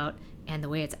blinged out. And the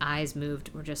way its eyes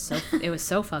moved were just so... it was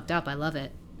so fucked up. I love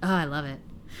it. Oh, I love it.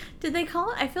 Did they call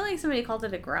it... I feel like somebody called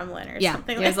it a gremlin or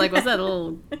something. Yeah, it was like, what's that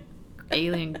little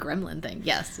alien gremlin thing?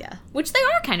 Yes, yeah. Which they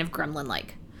are kind of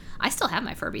gremlin-like. I still have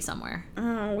my Furby somewhere.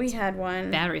 Oh, we had one.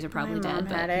 Batteries are probably dead,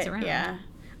 but he's around. Yeah.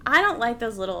 I don't like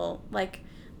those little, like...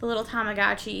 the little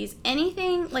Tamagotchis,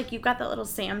 anything, like you've got that little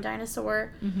Sam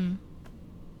dinosaur,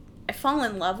 I fall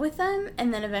in love with them,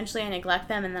 and then eventually I neglect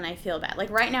them, and then I feel bad.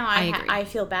 Like right now, I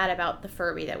feel bad about the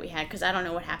Furby that we had, because I don't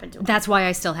know what happened to him. That's why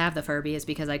I still have the Furby, is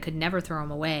because I could never throw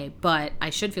him away, but I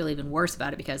should feel even worse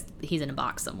about it because he's in a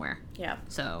box somewhere. Yeah.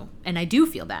 So, and I do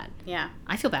feel bad. Yeah.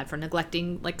 I feel bad for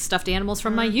neglecting, like, stuffed animals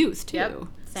from my youth, too. Yep.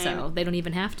 Same. So, they don't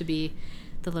even have to be...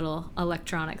 the little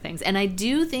electronic things. And I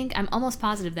do think, I'm almost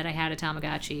positive that I had a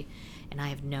Tamagotchi, and I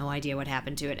have no idea what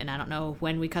happened to it, and I don't know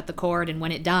when we cut the cord and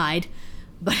when it died,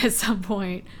 but at some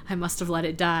point I must have let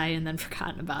it die and then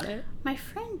forgotten about it. My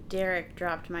friend Derek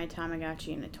dropped my Tamagotchi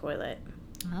in the toilet.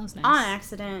 Oh, that was nice. On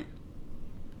accident.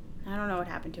 I don't know what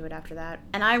happened to it after that.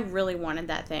 And I really wanted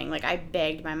that thing. Like, I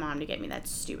begged my mom to get me that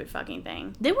stupid fucking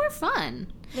thing. They were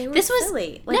fun. They were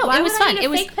silly. Like, no, why it was would I fun. need a It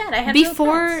was fake pet? I have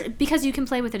before no pets. Because you can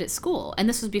play with it at school, and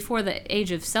this was before the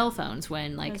age of cell phones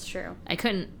when, like, That's true. I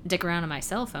couldn't dick around on my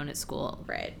cell phone at school.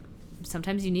 Right.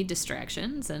 sometimes you need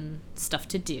distractions and stuff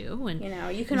to do and You know,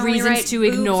 you can only reasons write to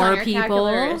boobs ignore on your people.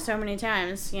 calculator so many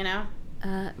times, you know?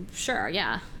 Sure,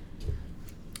 yeah.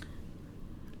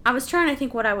 I was trying to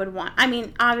think what I would want. I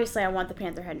mean, obviously I want the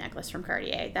panther head necklace from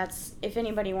Cartier. That's, if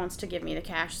anybody wants to give me the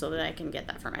cash so that I can get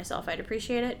that for myself, I'd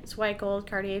appreciate it. It's white gold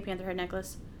Cartier panther head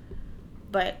necklace.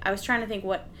 But I was trying to think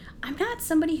what, I'm not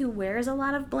somebody who wears a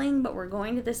lot of bling, but we're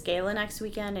going to this gala next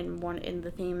weekend and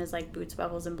the theme is like boots,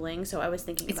 buckles, and bling. So I was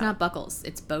thinking It's not buckles,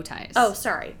 it's bow ties. Oh,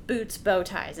 sorry. Boots, bow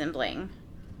ties, and bling.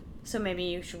 So maybe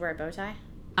you should wear a bow tie?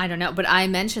 I don't know, but I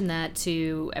mentioned that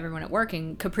to everyone at work,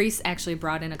 and Caprice actually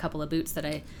brought in a couple of boots that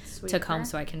I took home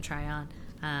so I can try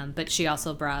on. But she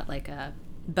also brought like a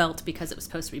belt because it was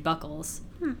supposed to be buckles.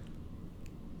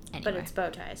 Anyway, But it's bow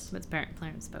ties. It's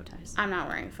parents' bow ties. I'm not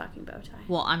wearing a fucking bow tie.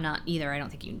 Well, I'm not either. I don't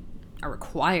think you are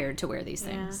required to wear these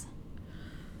things.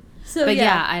 So But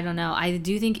yeah, I don't know. I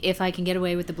do think if I can get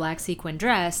away with the black sequin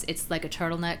dress, it's like a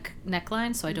turtleneck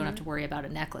neckline, so I don't have to worry about a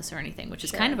necklace or anything, which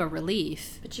is kind of a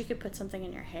relief. But you could put something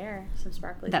in your hair, some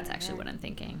sparkly. That's actually what I'm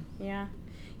thinking. Yeah.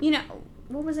 You know,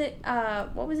 what was it?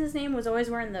 What was his name? Was always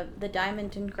wearing the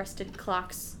diamond encrusted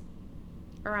clocks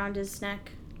around his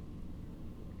neck.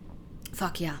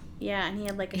 Fuck yeah. Yeah, and he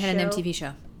had like a He had an MTV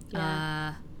show.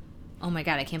 Yeah. Oh my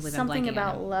god, I can't believe Something I'm blanking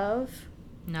about on it. love.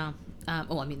 No. I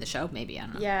mean the show, maybe. I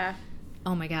don't know. Yeah.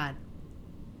 Oh my god.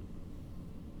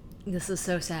 This is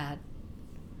so sad.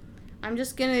 I'm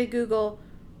just gonna Google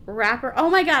rapper. Oh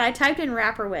my god, I typed in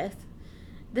rapper with.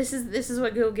 This is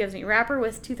what Google gives me. Rapper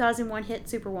with 2001 hit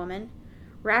Superwoman.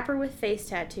 Rapper with face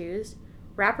tattoos.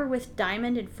 Rapper with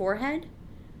diamond and forehead.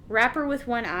 Rapper with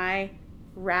one eye.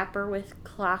 Rapper with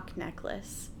clock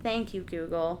necklace. Thank you,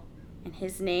 Google. And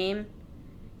his name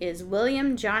is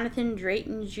William Jonathan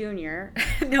Drayton Jr.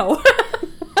 No.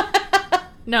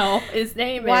 No, his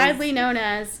name Widely known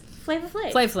as Flava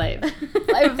Flav. Flav Flav.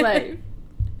 Flav Flav.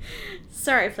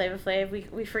 Sorry, Flava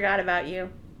Flav. We forgot about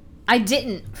you. I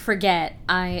didn't forget.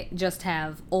 I just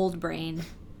have old brain.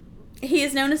 He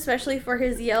is known especially for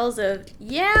his yells of,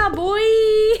 yeah, boy!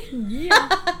 Yeah.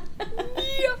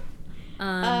 Yeah.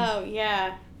 Oh,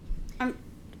 yeah. And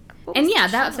yeah,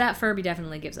 that Furby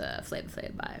definitely gives a Flavor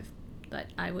Flav vibe. But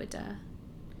I would,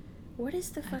 What is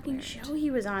the fucking wear it. show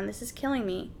he was on? This is killing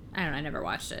me. I don't know, I never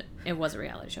watched it. It was a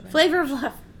reality show. but- Flavor of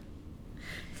Love.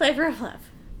 Flavor of Love.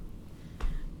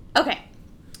 Okay.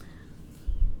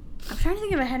 I'm trying to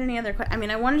think if I had any other questions. I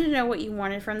mean, I wanted to know what you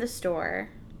wanted from the store.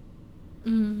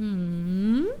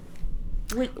 Mm-hmm.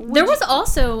 Would There you- was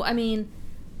also, I mean,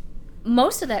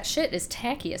 most of that shit is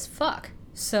tacky as fuck.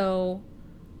 So,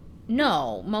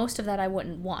 no, most of that I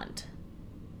wouldn't want.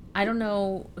 I don't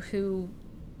know who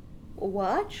a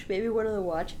watch? Maybe one of the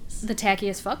watches. the tacky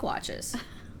as fuck watches.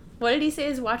 What did he say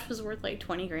his watch was worth, like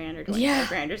 20 grand or 25 Yeah.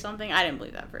 grand or something? I didn't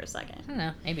believe that for a second. I don't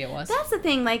know. Maybe it was. That's the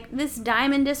thing, like this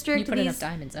diamond district, You put these enough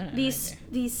diamonds in it.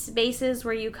 these spaces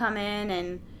where you come in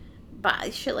and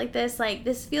buy shit like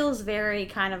this feels very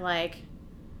kind of like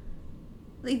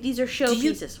these are Do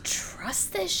you showpieces.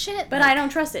 trust this shit? But I don't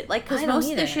trust it, like, because I don't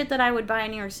most of the either. shit that I would buy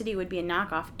in New York City would be a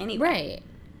knockoff anyway. Right.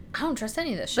 I don't trust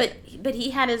any of this shit. But he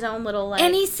had his own little like.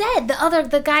 And he said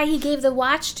the guy he gave the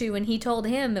watch to, and he told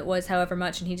him it was however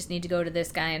much, and he just need to go to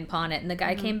this guy and pawn it. And the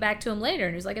guy came back to him later,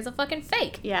 and he was like, "It's a fucking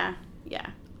fake." Yeah.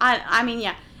 I mean,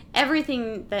 yeah.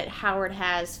 Everything that Howard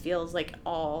has feels like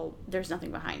there's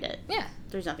nothing behind it. Yeah.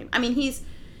 There's nothing. I mean, he's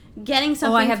getting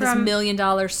something. Oh, I have from, this $1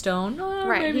 million stone. Oh,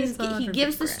 Right. maybe He it's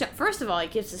gives the stone. First of all, he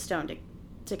gives the stone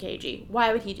to KG.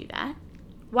 Why would he do that?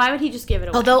 Why would he just give it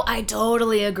away? Although I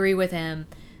totally agree with him,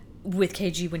 with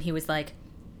KG when he was like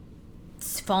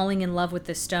falling in love with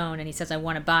the stone, and he says, "I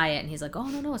want to buy it," and he's like, "Oh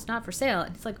no, it's not for sale."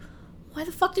 And it's like, why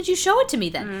the fuck did you show it to me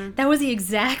then? That was the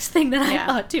exact thing that I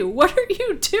thought too. What are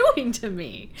you doing to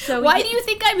me? So why do you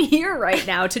think I'm here right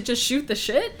now to just shoot the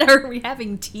shit? Are we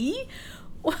having tea?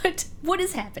 What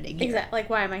is happening here? Exactly. Like,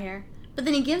 why am I here? But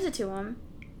then he gives it to him,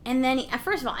 and then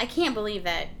first of all, I can't believe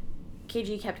that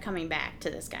KG kept coming back to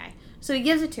this guy. So he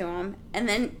gives it to him, and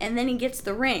then he gets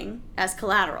the ring as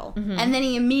collateral, and then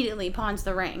he immediately pawns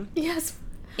the ring. Yes.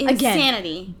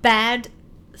 Insanity. Bad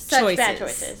Such bad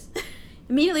choices.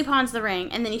 Immediately pawns the ring,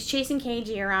 and then he's chasing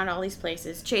KG around all these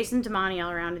places, chasing Damani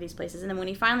all around these places, and then when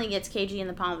he finally gets KG in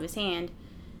the palm of his hand,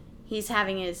 he's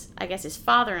having his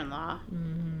father-in-law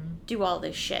do all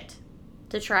this shit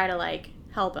to try to, like,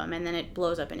 help him, and then it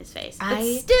blows up in his face. But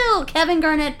still, Kevin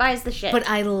Garnett buys the shit. But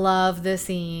I love the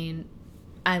scene.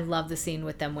 I love the scene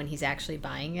with them when he's actually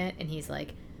buying it, and he's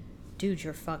like, "Dude,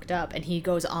 you're fucked up," and he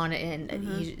goes on and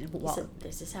he said,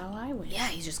 "This is how I win." Yeah,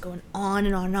 he's just going on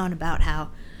and on and on about how,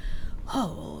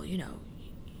 oh, well, you know,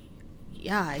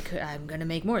 yeah, I'm gonna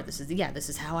make more. This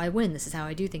is how I win. This is how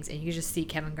I do things. And you just see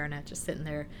Kevin Garnett just sitting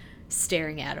there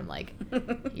staring at him like,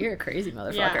 you're a crazy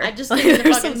motherfucker. Yeah, I just Like, give me the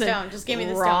there's fucking something stone. Just give me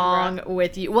the wrong stone, bro.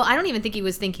 with you. Well, I don't even think he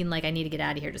was thinking like, I need to get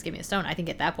out of here. Just give me a stone. I think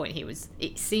at that point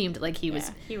it seemed like he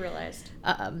was He realized.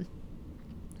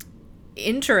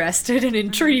 interested and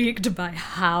intrigued by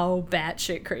how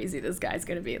batshit crazy this guy's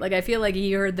gonna be. Like, I feel like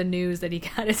he heard the news that he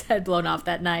got his head blown off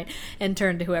that night and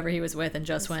turned to whoever he was with and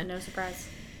just went, No surprise.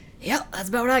 yep, that's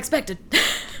about what I expected.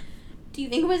 Do you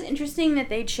think it was interesting that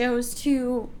they chose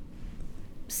to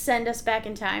send us back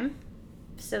in time?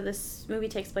 So this movie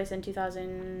takes place in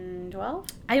 2012?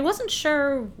 I wasn't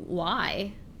sure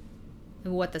why,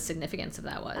 what the significance of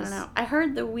that was. I don't know. I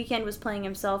heard The Weeknd was playing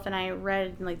himself, and I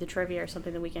read like the trivia or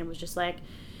something. The Weeknd was just like,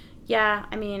 yeah,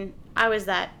 I mean, I was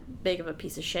that big of a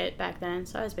piece of shit back then,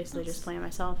 so I was basically just playing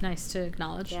myself. Nice to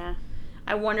acknowledge. Yeah.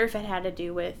 I wonder if it had to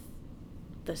do with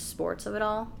the sports of it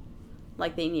all.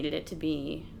 Like they needed it to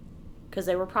be, because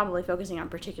they were probably focusing on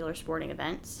particular sporting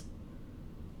events.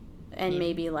 And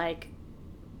maybe like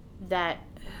that,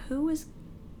 who was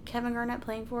Kevin Garnett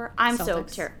playing for? The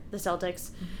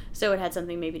Celtics. Mm-hmm. So it had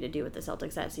something maybe to do with the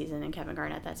Celtics that season and Kevin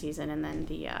Garnett that season, and then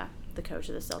the coach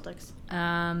of the Celtics.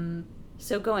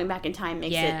 So going back in time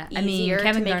makes it easier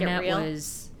Kevin to make Garnett it real.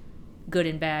 was good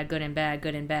and bad, good and bad,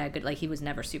 good and bad. Good, like he was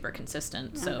never super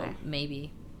consistent. So Okay.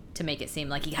 maybe to make it seem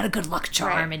like he got a good luck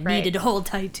charm Right, and right. needed to hold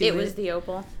tight to it. It was the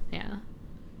opal. Yeah,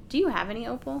 Do you have any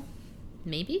opal?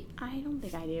 maybe. I don't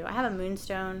think I do. I have a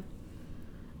moonstone.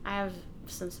 I have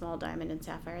some small diamond and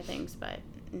sapphire things, but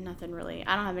nothing really.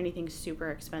 I don't have anything super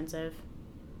expensive.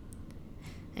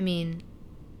 I mean,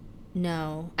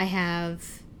 no, I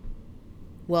have.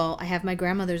 Well, I have my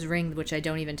grandmother's ring, which I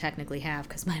don't even technically have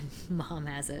because my mom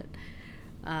has it.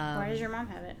 Why does your mom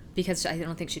have it? Because I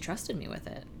don't think she trusted me with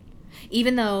it.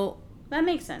 Even though That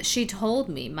makes sense. she told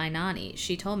me, my nanny,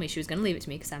 she told me she was going to leave it to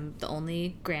me because I'm the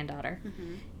only granddaughter.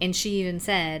 Mm-hmm. And she even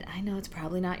said, I know it's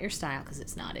probably not your style because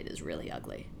it's not. It is really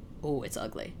ugly. Oh, it's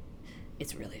ugly.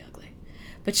 It's really ugly.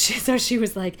 But so she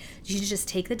was like, you just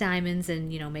take the diamonds and,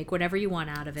 make whatever you want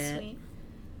out of it. Sweet.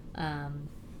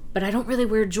 But I don't really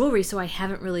wear jewelry, so I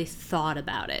haven't really thought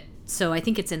about it. So I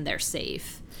think it's in their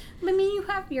safe. I mean, you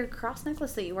have your cross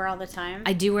necklace that you wear all the time.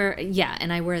 I do wear,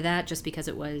 and I wear that just because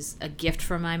it was a gift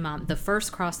from my mom. The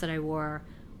first cross that I wore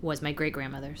was my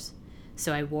great-grandmother's.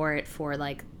 So I wore it for,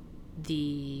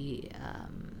 the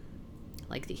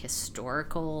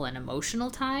historical and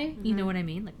emotional tie. Mm-hmm. You know what I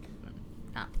mean? Like,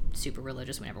 not super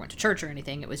religious. We never went to church or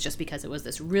anything. It was just because it was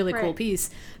this really cool piece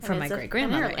from my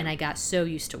great-grandmother. And I got so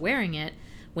used to wearing it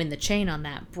when the chain on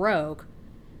that broke.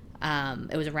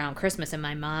 It was around Christmas, and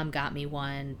my mom got me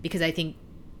one because I think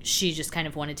she just kind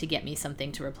of wanted to get me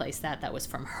something to replace that was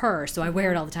from her. So I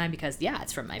wear it all the time because,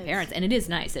 it's from my parents. And it is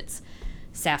nice. It's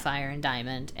sapphire and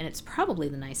diamond, and it's probably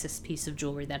the nicest piece of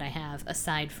jewelry that I have,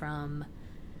 aside from,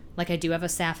 I do have a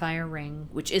sapphire ring,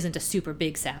 which isn't a super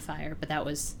big sapphire, but that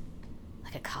was,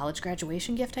 a college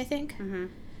graduation gift, I think. Mm-hmm.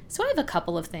 So I have a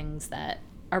couple of things that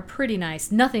are pretty nice.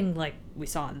 Nothing like we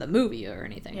saw in the movie or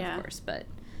anything, of course, but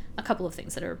a couple of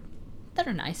things that are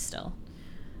nice still.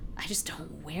 I just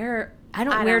don't wear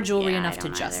jewelry enough to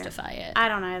justify it. I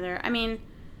don't either. I mean,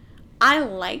 I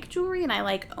like jewelry and I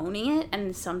like owning it,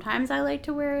 and sometimes I like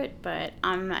to wear it, but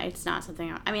it's not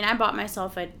something. I bought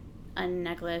myself a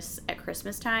necklace at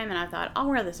Christmas time, and I thought I'll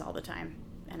wear this all the time,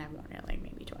 and I've worn it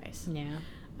maybe twice. Yeah.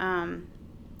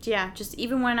 Just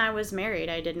even when I was married,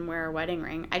 I didn't wear a wedding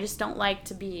ring. I just don't like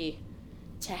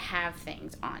to have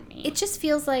things on me. It just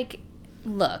feels like,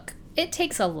 look, it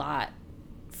takes a lot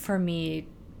for me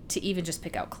to even just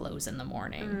pick out clothes in the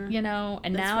morning, and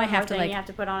that's now I have to you have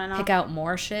to put on and pick off. out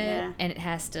more shit, and it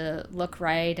has to look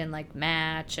right and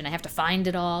match, and I have to find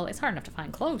it all. It's hard enough to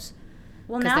find clothes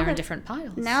because they're in different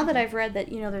piles. Now that I've read that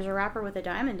there's a rapper with a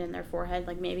diamond in their forehead,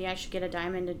 maybe I should get a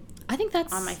diamond. I think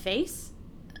that's on my face.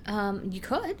 You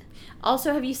could.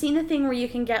 Also, have you seen the thing where you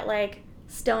can get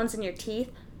stones in your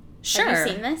teeth? Sure. Have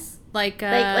you seen this? Like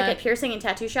at piercing and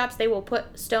tattoo shops, they will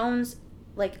put stones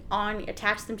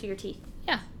attach them to your teeth.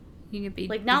 Yeah, you could be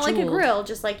not bejeweled. like a grill,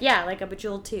 just like a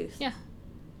bejeweled tooth. Yeah.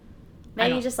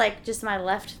 Maybe just my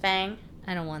left fang.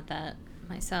 I don't want that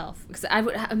myself because I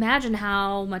would imagine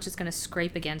how much it's going to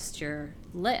scrape against your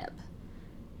lip.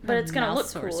 But it's going to look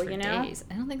sores cool, for days.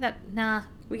 I don't think that. Nah.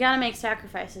 We got to make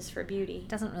sacrifices for beauty.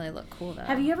 Doesn't really look cool though.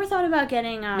 Have you ever thought about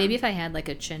getting maybe if I had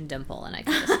a chin dimple and I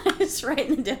could just right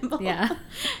in the dimple. Yeah.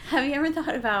 Have you ever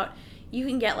thought about you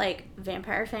can get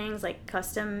vampire fangs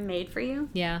custom made for you?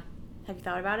 Yeah. Have you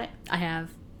thought about it? I have.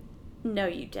 No,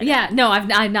 you didn't. Yeah, no, I've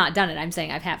not done it. I'm saying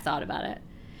I have thought about it.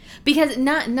 Because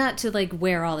not to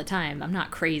wear all the time. I'm not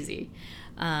crazy.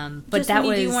 But Just that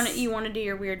when was you want to do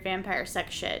your weird vampire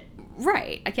sex shit.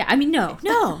 right. Yeah, I mean, no.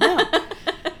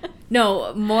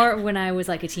 No, more when I was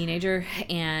like a teenager,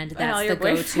 and And all that's your the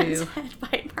go-to. boyfriends had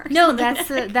bite marks No, on their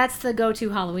neck. that's the go-to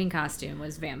Halloween costume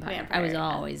was vampire. I Vampire, was yeah.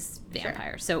 always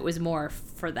vampire, so it was more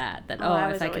for that. That I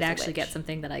if was I could always a actually get witch.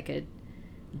 something that I could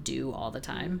do all the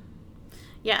time.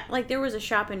 Yeah, like there was a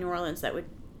shop in New Orleans that would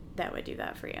do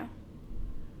that for you.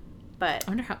 But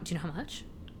I wonder how. Do you know how much?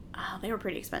 oh, they were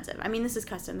pretty expensive. I mean, this is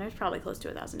custom. There's probably close to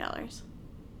 $1,000.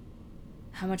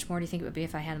 How much more do you think it would be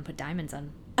if I hadn't put diamonds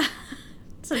on?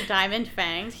 Some diamond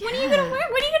fangs. What are you Yeah. gonna wear?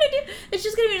 What are you gonna do? It's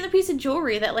just gonna be another piece of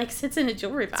jewelry that like sits in a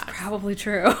jewelry box. Probably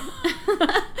true.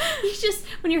 You just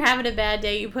when you're having a bad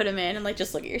day, you put them in and like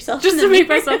just look at yourself Just in to the make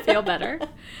mirror. myself feel better.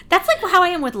 That's like how I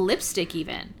am with lipstick,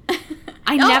 even.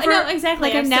 I Oh, never no, exactly.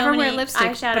 like I have so never wear many lipstick,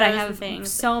 but I eyeshadows and have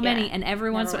things. so many, Yeah, and every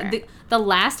once never the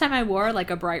last time I wore like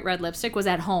a bright red lipstick was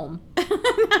at home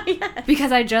Yeah.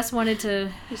 because I just wanted to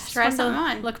Just try wanted to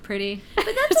something on. look pretty. But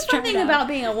that's Just the fun try it thing out. about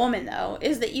being a woman, though,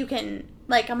 is that you can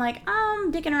like I'm like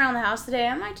dicking around the house today.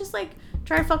 I might just like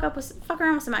try to fuck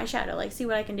around with some eyeshadow, like see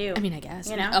what I can do. I mean, I guess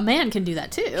You know? a man can do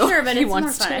that too. sure, but if he it's more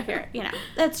wants fun to. if you're,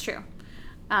 that's true.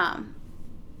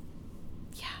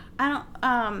 Yeah, I don't.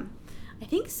 I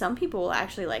think some people will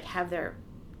actually like have their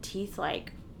teeth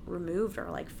like removed or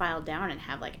like filed down and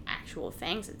have like actual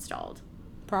fangs installed,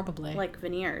 Probably like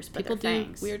veneers, but people they're do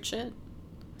fangs. weird shit.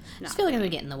 I Not just feel like for it me.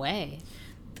 would get in the way.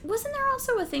 Wasn't there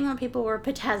also a thing where people were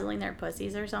bedazzling their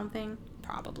pussies or something?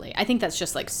 Probably. I think that's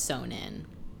just like sewn in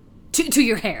to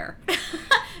your hair.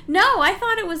 No, I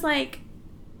thought it was like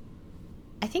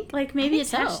I think maybe I think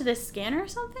attached so. to the skin or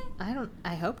something.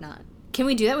 I hope not. Can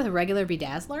we do that with a regular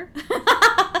bedazzler?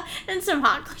 And some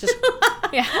hot glue. Just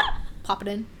yeah, pop it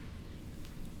in.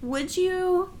 Would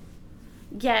you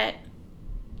get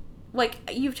like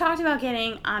you've talked about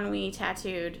getting ennui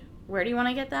tattooed? Where do you want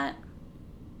to get that?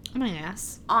 My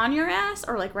ass. On your ass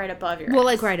or like right above your ass? Well,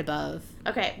 like right above.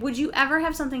 Okay. Would you ever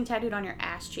have something tattooed on your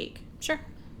ass cheek? Sure.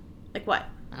 Like what?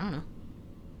 I don't know.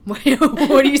 What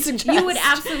do you suggest? You would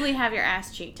absolutely have your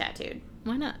ass cheek tattooed.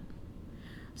 Why not?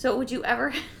 So would you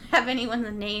ever have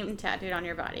anyone's name tattooed on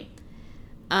your body?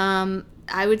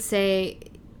 I would say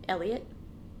Elliot?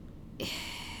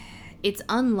 it's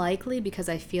unlikely because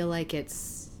I feel like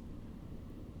it's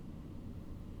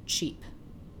cheap.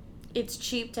 It's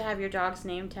cheap to have your dog's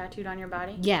name tattooed on your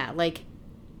body? Yeah, like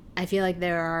I feel like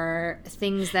there are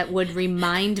things that would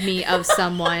remind me of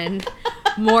someone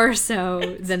more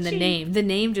so than the cheap. name. The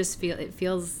name just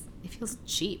feels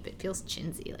cheap. It feels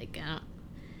chintzy. Like I don't.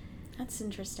 That's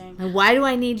interesting. And why do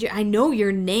I need your? I know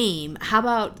your name. How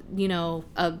about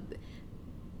a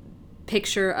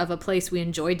picture of a place we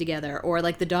enjoyed together, or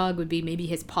like the dog would be maybe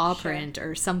his paw Sure. print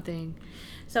or something.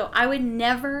 So I would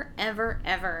never, ever,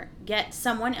 ever get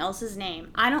someone else's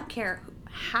name. I don't care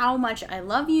how much I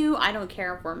love you. I don't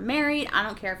care if we're married. I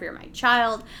don't care if you're my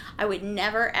child. I would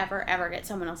never, ever, ever get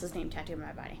someone else's name tattooed on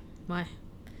my body. Why?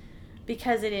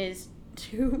 Because it is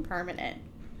too permanent.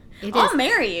 It I'll is.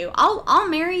 marry you. I'll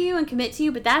marry you and commit to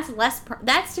you, but that's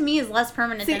that's to me is less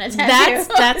permanent See, than a tattoo.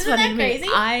 that's Isn't funny that to me.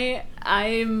 crazy?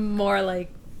 I'm more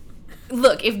like,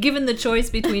 look, if given the choice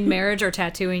between marriage or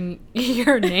tattooing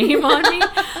your name on me,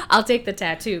 I'll take the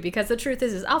tattoo because the truth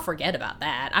is I'll forget about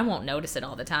that. I won't notice it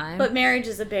all the time. But marriage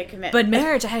is a big commitment. But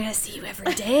marriage, I gotta see you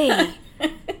every day.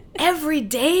 Every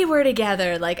day we're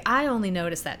together. Like I only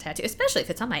notice that tattoo, especially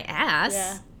if it's on my ass.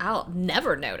 Yeah. I'll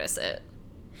never notice it.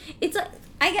 It's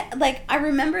like I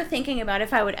remember thinking about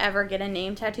if I would ever get a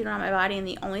name tattooed on my body, and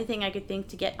the only thing I could think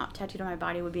to get tattooed on my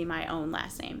body would be my own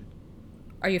last name.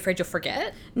 Are you afraid you'll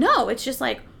forget? No, it's just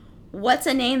like, what's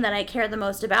a name that I care the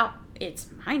most about? It's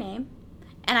my name,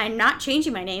 and I'm not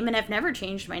changing my name, and I've never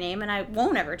changed my name, and I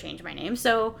won't ever change my name.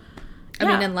 So, I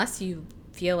yeah. mean, unless you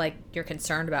feel like you're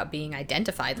concerned about being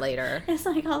identified later. It's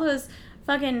like all those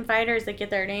fucking fighters that get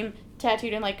their name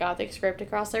tattooed in like Gothic script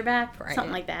across their back, Right.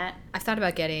 something like that. I've thought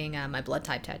about getting my blood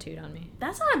type tattooed on me.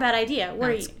 That's not a bad idea.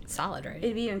 Where It's solid, right?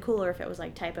 it'd be even cooler if it was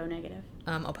like type O negative.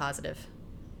 O positive.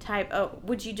 Type O.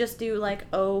 Would you just do like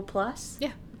O plus?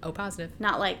 Yeah, O positive.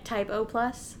 Not like type O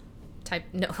plus?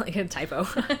 No, like a typo.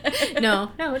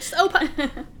 no, it's just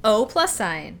O plus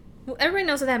sign. Well, everybody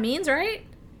knows what that means, right?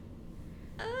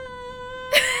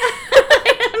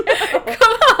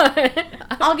 Come on.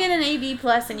 I'll get an AB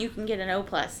plus and you can get an O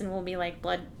plus and we'll be like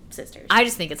blood sisters. I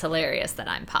just think it's hilarious that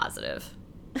I'm positive.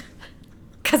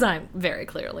 Because I'm very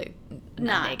clearly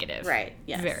Not negative. Right.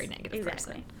 Yes. Very negative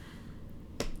Exactly.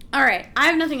 person. All right. I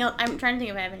have nothing else. I'm trying to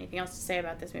think if I have anything else to say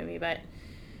about this movie, but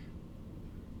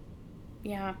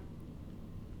yeah.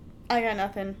 I got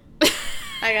nothing.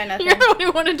 I got nothing. You're the one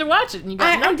who wanted to watch it and you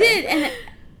got I nothing. did, and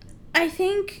I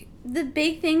think the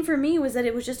big thing for me was that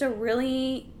it was just a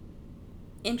really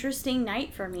interesting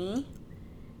night for me.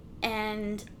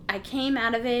 And I came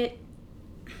out of it,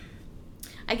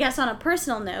 I guess on a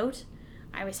personal note,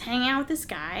 I was hanging out with this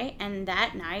guy, and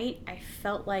that night I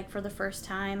felt like for the first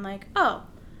time, like, oh,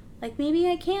 like maybe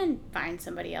I can find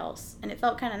somebody else. And it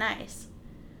felt kind of nice.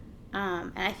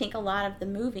 And I think a lot of the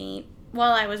movie,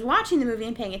 while I was watching the movie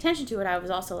and paying attention to it, I was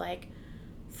also like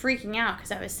freaking out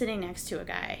because I was sitting next to a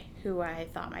guy who I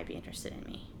thought might be interested in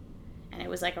me. And it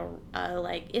was like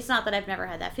like, it's not that I've never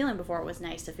had that feeling before. It was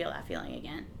nice to feel that feeling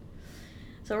again.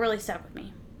 So it really stuck with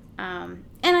me. And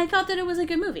I thought that it was a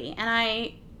good movie.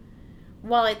 And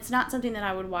while it's not something that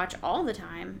I would watch all the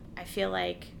time, I feel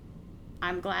like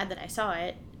I'm glad that I saw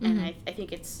it. And I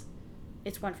think it's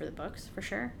one for the books, for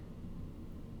sure.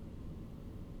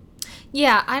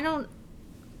 Yeah,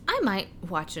 I might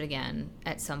watch it again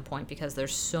at some point because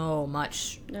there's so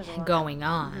much going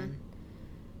on. Mm-hmm.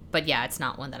 But yeah, it's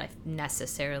not one that I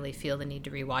necessarily feel the need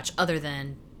to rewatch, other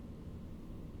than,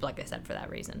 like I said, for that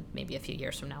reason. Maybe a few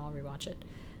years from now I'll rewatch it.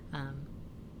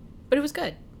 But it was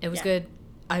good. It was good.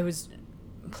 I was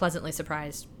pleasantly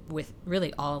surprised with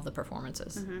really all of the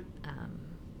performances. Mm-hmm.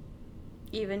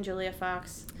 Even Julia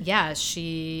Fox. Yeah,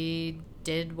 she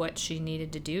did what she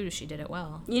needed to do. She did it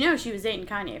well. You know she was dating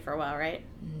Kanye for a while, right?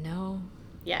 No.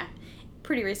 Yeah,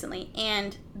 pretty recently.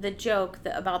 And the joke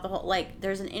about the whole, like,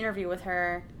 there's an interview with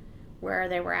her where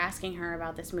they were asking her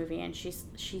about this movie, and she's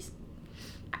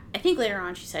I think later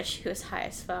on she said she was high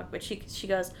as fuck, but she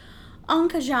goes,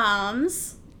 Uncle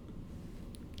Jams.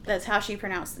 That's how she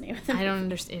pronounced the name of the movie. I don't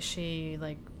understand. Is she,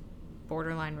 like,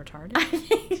 borderline retarded? I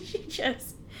think she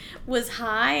just was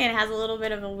high and has a little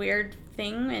bit of a weird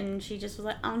thing, and she just was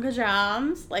like, Uncle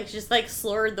Jams. Like, just, like,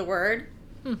 slurred the word.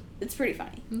 It's pretty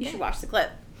funny. Okay. You should watch the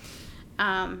clip.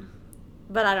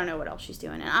 But I don't know what else she's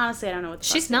doing. And honestly, I don't know what the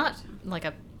she's not, like,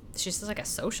 she's just, like, a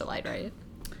socialite, right?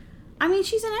 I mean,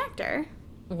 she's an actor.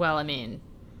 Well, I mean,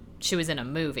 she was in a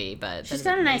movie, but she's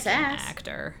got a nice ass.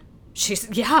 Actor. She's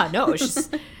got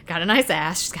a nice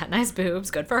ass. She's got nice boobs.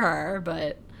 Good for her,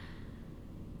 but...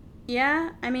 Yeah,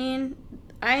 I mean,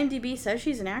 IMDb says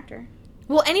she's an actor.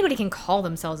 Well, anybody can call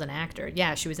themselves an actor.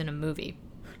 Yeah, she was in a movie.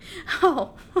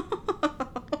 Oh.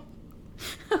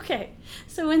 Okay.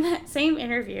 So in that same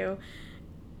interview,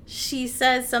 she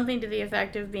says something to the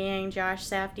effect of being Josh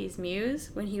Safdie's muse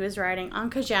when he was writing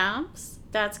Uncle Jams.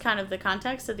 That's kind of the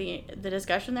context of the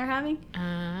discussion they're having.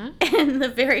 And the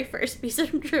very first piece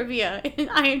of trivia in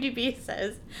IMDb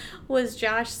says was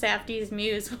Josh Safdie's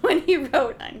muse when he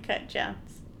wrote Uncut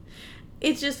Gems.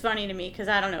 It's just funny to me because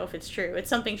I don't know if it's true. It's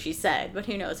something she said, but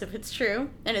who knows if it's true.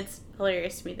 And it's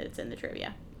hilarious to me that it's in the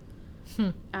trivia.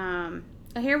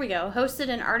 Here we go. Hosted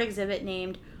an art exhibit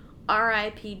named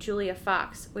R.I.P. Julia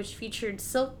Fox, which featured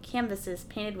silk canvases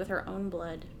painted with her own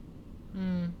blood.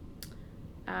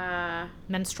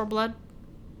 Menstrual blood?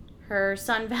 Her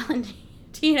son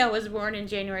Valentino was born in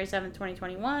January 7th,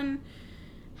 2021.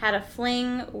 Had a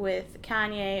fling with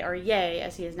Kanye, or Ye,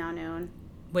 as he is now known.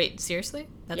 Wait, seriously?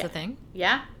 That's a thing?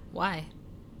 Yeah. Why?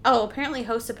 Oh, apparently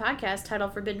hosts a podcast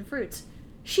titled Forbidden Fruits.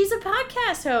 She's a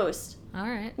podcast host. All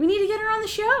right. We need to get her on the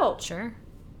show. Sure.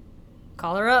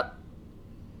 Call her up.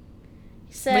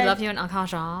 We love you in Uncle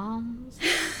Jams.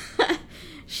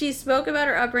 She spoke about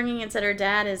her upbringing and said her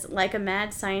dad is like a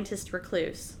mad scientist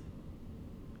recluse.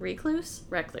 Recluse?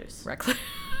 Recluse.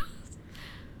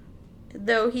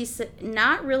 Though he's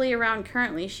not really around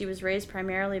currently, she was raised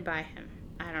primarily by him.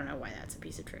 I don't know why that's a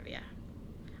piece of trivia.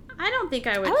 I don't think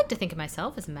I would... I like to think of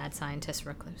myself as a mad scientist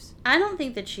recluse. I don't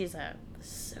think that she's a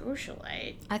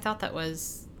socialite. I thought that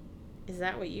was... Is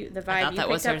that what the vibe you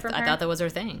picked up from her? I thought that was her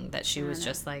thing, that she was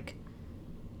just, like,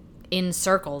 in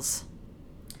circles,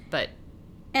 but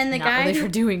and the not guy really for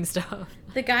doing stuff.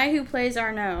 The guy who plays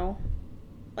Arnaud,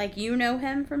 like, you know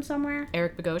him from somewhere?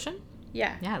 Eric Bogosian?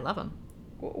 Yeah. Yeah, I love him.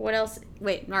 What else?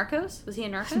 Wait, Narcos? Was he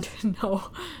in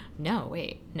Narcos? No.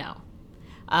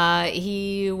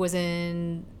 He was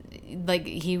in, like,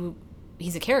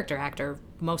 he's a character actor,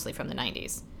 mostly from the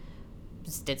 90s.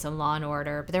 Just did some Law &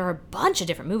 Order, but there are a bunch of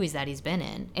different movies that he's been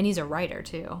in, and he's a writer,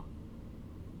 too.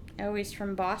 Oh, he's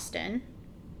from Boston.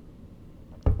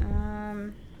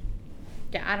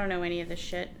 Yeah, I don't know any of this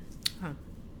shit. Huh.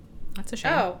 That's a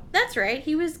shame. Oh, that's right.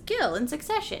 He was Gil in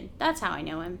Succession. That's how I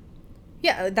know him.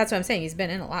 Yeah, that's what I'm saying. He's been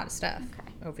in a lot of stuff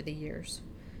over the years.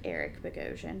 Eric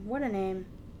Bogosian. What a name.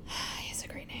 He's a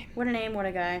great name. What a name, what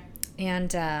a guy. And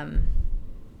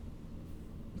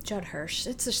Judd Hirsch.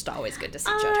 It's just always good to see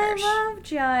Judd Hirsch. I love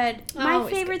Judd. My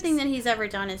favorite thing that he's ever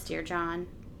done is Dear John.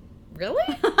 Really?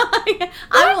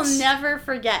 I will never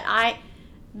forget.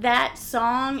 that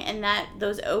song and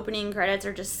those opening credits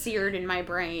are just seared in my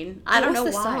brain. I don't know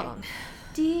What's the why. song?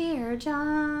 Dear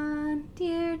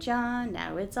John,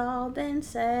 now it's all been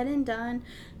said and done.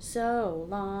 So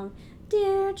long,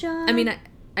 dear John. I mean,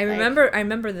 I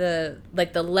remember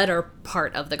the letter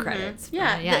part of the credits.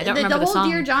 Yeah, I don't remember the whole song.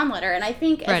 Dear John letter. And I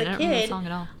think Right, as I a don't remember the kid, song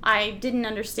at all. I didn't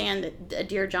understand that a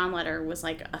Dear John letter was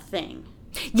like a thing.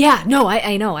 Yeah, no,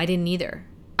 I know. I didn't either.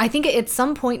 I think at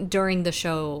some point during the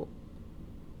show,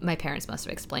 my parents must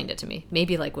have explained it to me.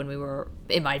 Maybe like when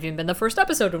it might have even been the first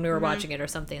episode when we were watching it or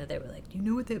something, that they were like, do you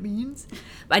know what that means?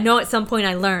 I know at some point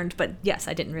I learned, but yes,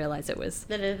 I didn't realize it was.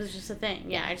 That it was just a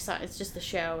thing. Yeah, I just thought it's just the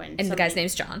show. And And the guy's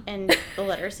name's John. And the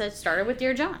letter said started with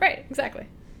Dear John. Right, exactly.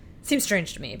 Seems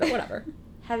strange to me, but whatever.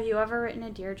 Have you ever written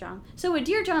a Dear John? So a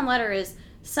Dear John letter is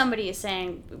somebody is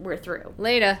saying we're through.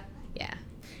 Later. Yeah.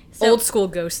 So Old school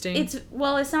ghosting. It's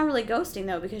not really ghosting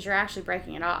though, because you're actually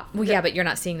breaking it off. Well, yeah, but you're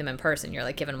not seeing them in person. You're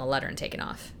like giving them a letter and taking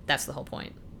off. That's the whole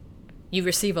point. You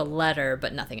receive a letter,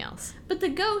 but nothing else. But the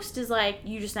ghost is like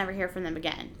you just never hear from them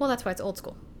again. Well, that's why it's old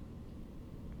school.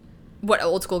 What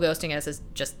old school ghosting is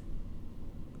just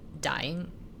dying.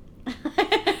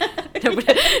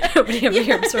 Nobody ever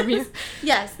hears from you.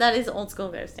 Yes, that is old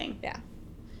school ghosting. Yeah.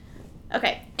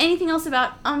 Okay. Anything else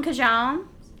about Uncle John?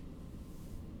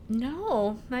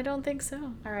 No, I don't think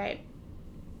so. All right.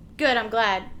 Good. I'm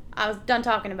glad. I was done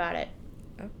talking about it.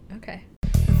 Oh, okay.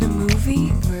 The movie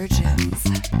Virgins.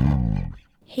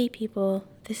 Hey people,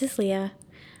 this is Leah.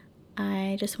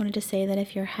 I just wanted to say that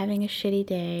if you're having a shitty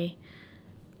day,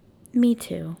 me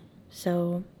too.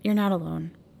 So you're not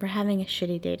alone. We're having a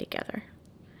shitty day together.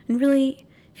 And really,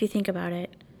 if you think about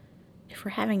it, if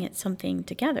we're having something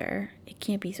together, it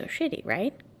can't be so shitty,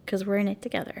 right? Because we're in it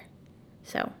together.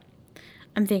 So,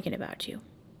 I'm thinking about you.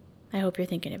 I hope you're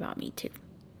thinking about me too.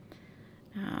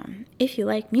 If you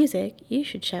like music, you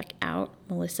should check out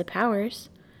Melissa Powers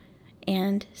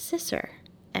and Sisser,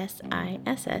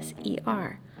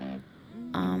 Sisser,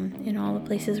 in all the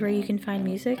places where you can find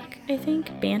music, I think.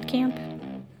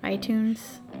 Bandcamp,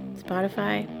 iTunes,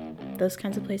 Spotify, those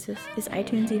kinds of places. Is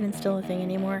iTunes even still a thing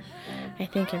anymore? I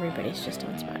think everybody's just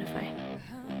on Spotify.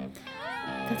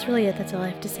 That's really it. That's all I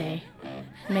have to say.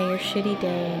 May your shitty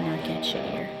day not get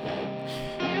shittier.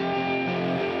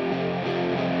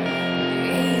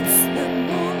 It's the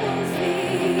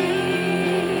movie.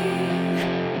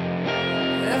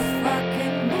 The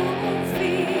fucking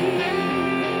movie.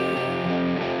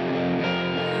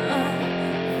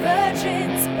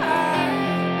 Virgins Park.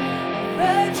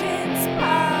 Virgins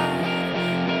Park.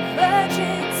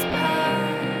 Virgins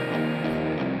Park.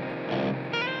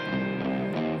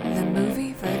 The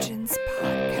movie Virgins